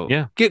nice. So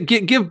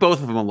give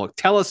both of them a look.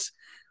 Tell us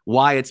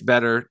why it's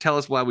better. Tell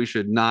us why we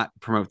should not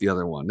promote the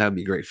other one. That would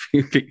be great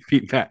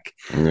feedback.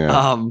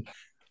 Yeah.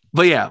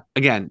 But yeah,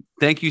 again,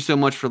 thank you so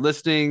much for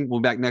listening. We'll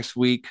be back next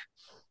week.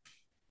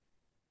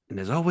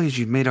 And as always,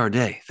 you've made our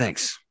day.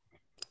 Thanks.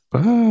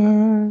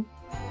 Bye.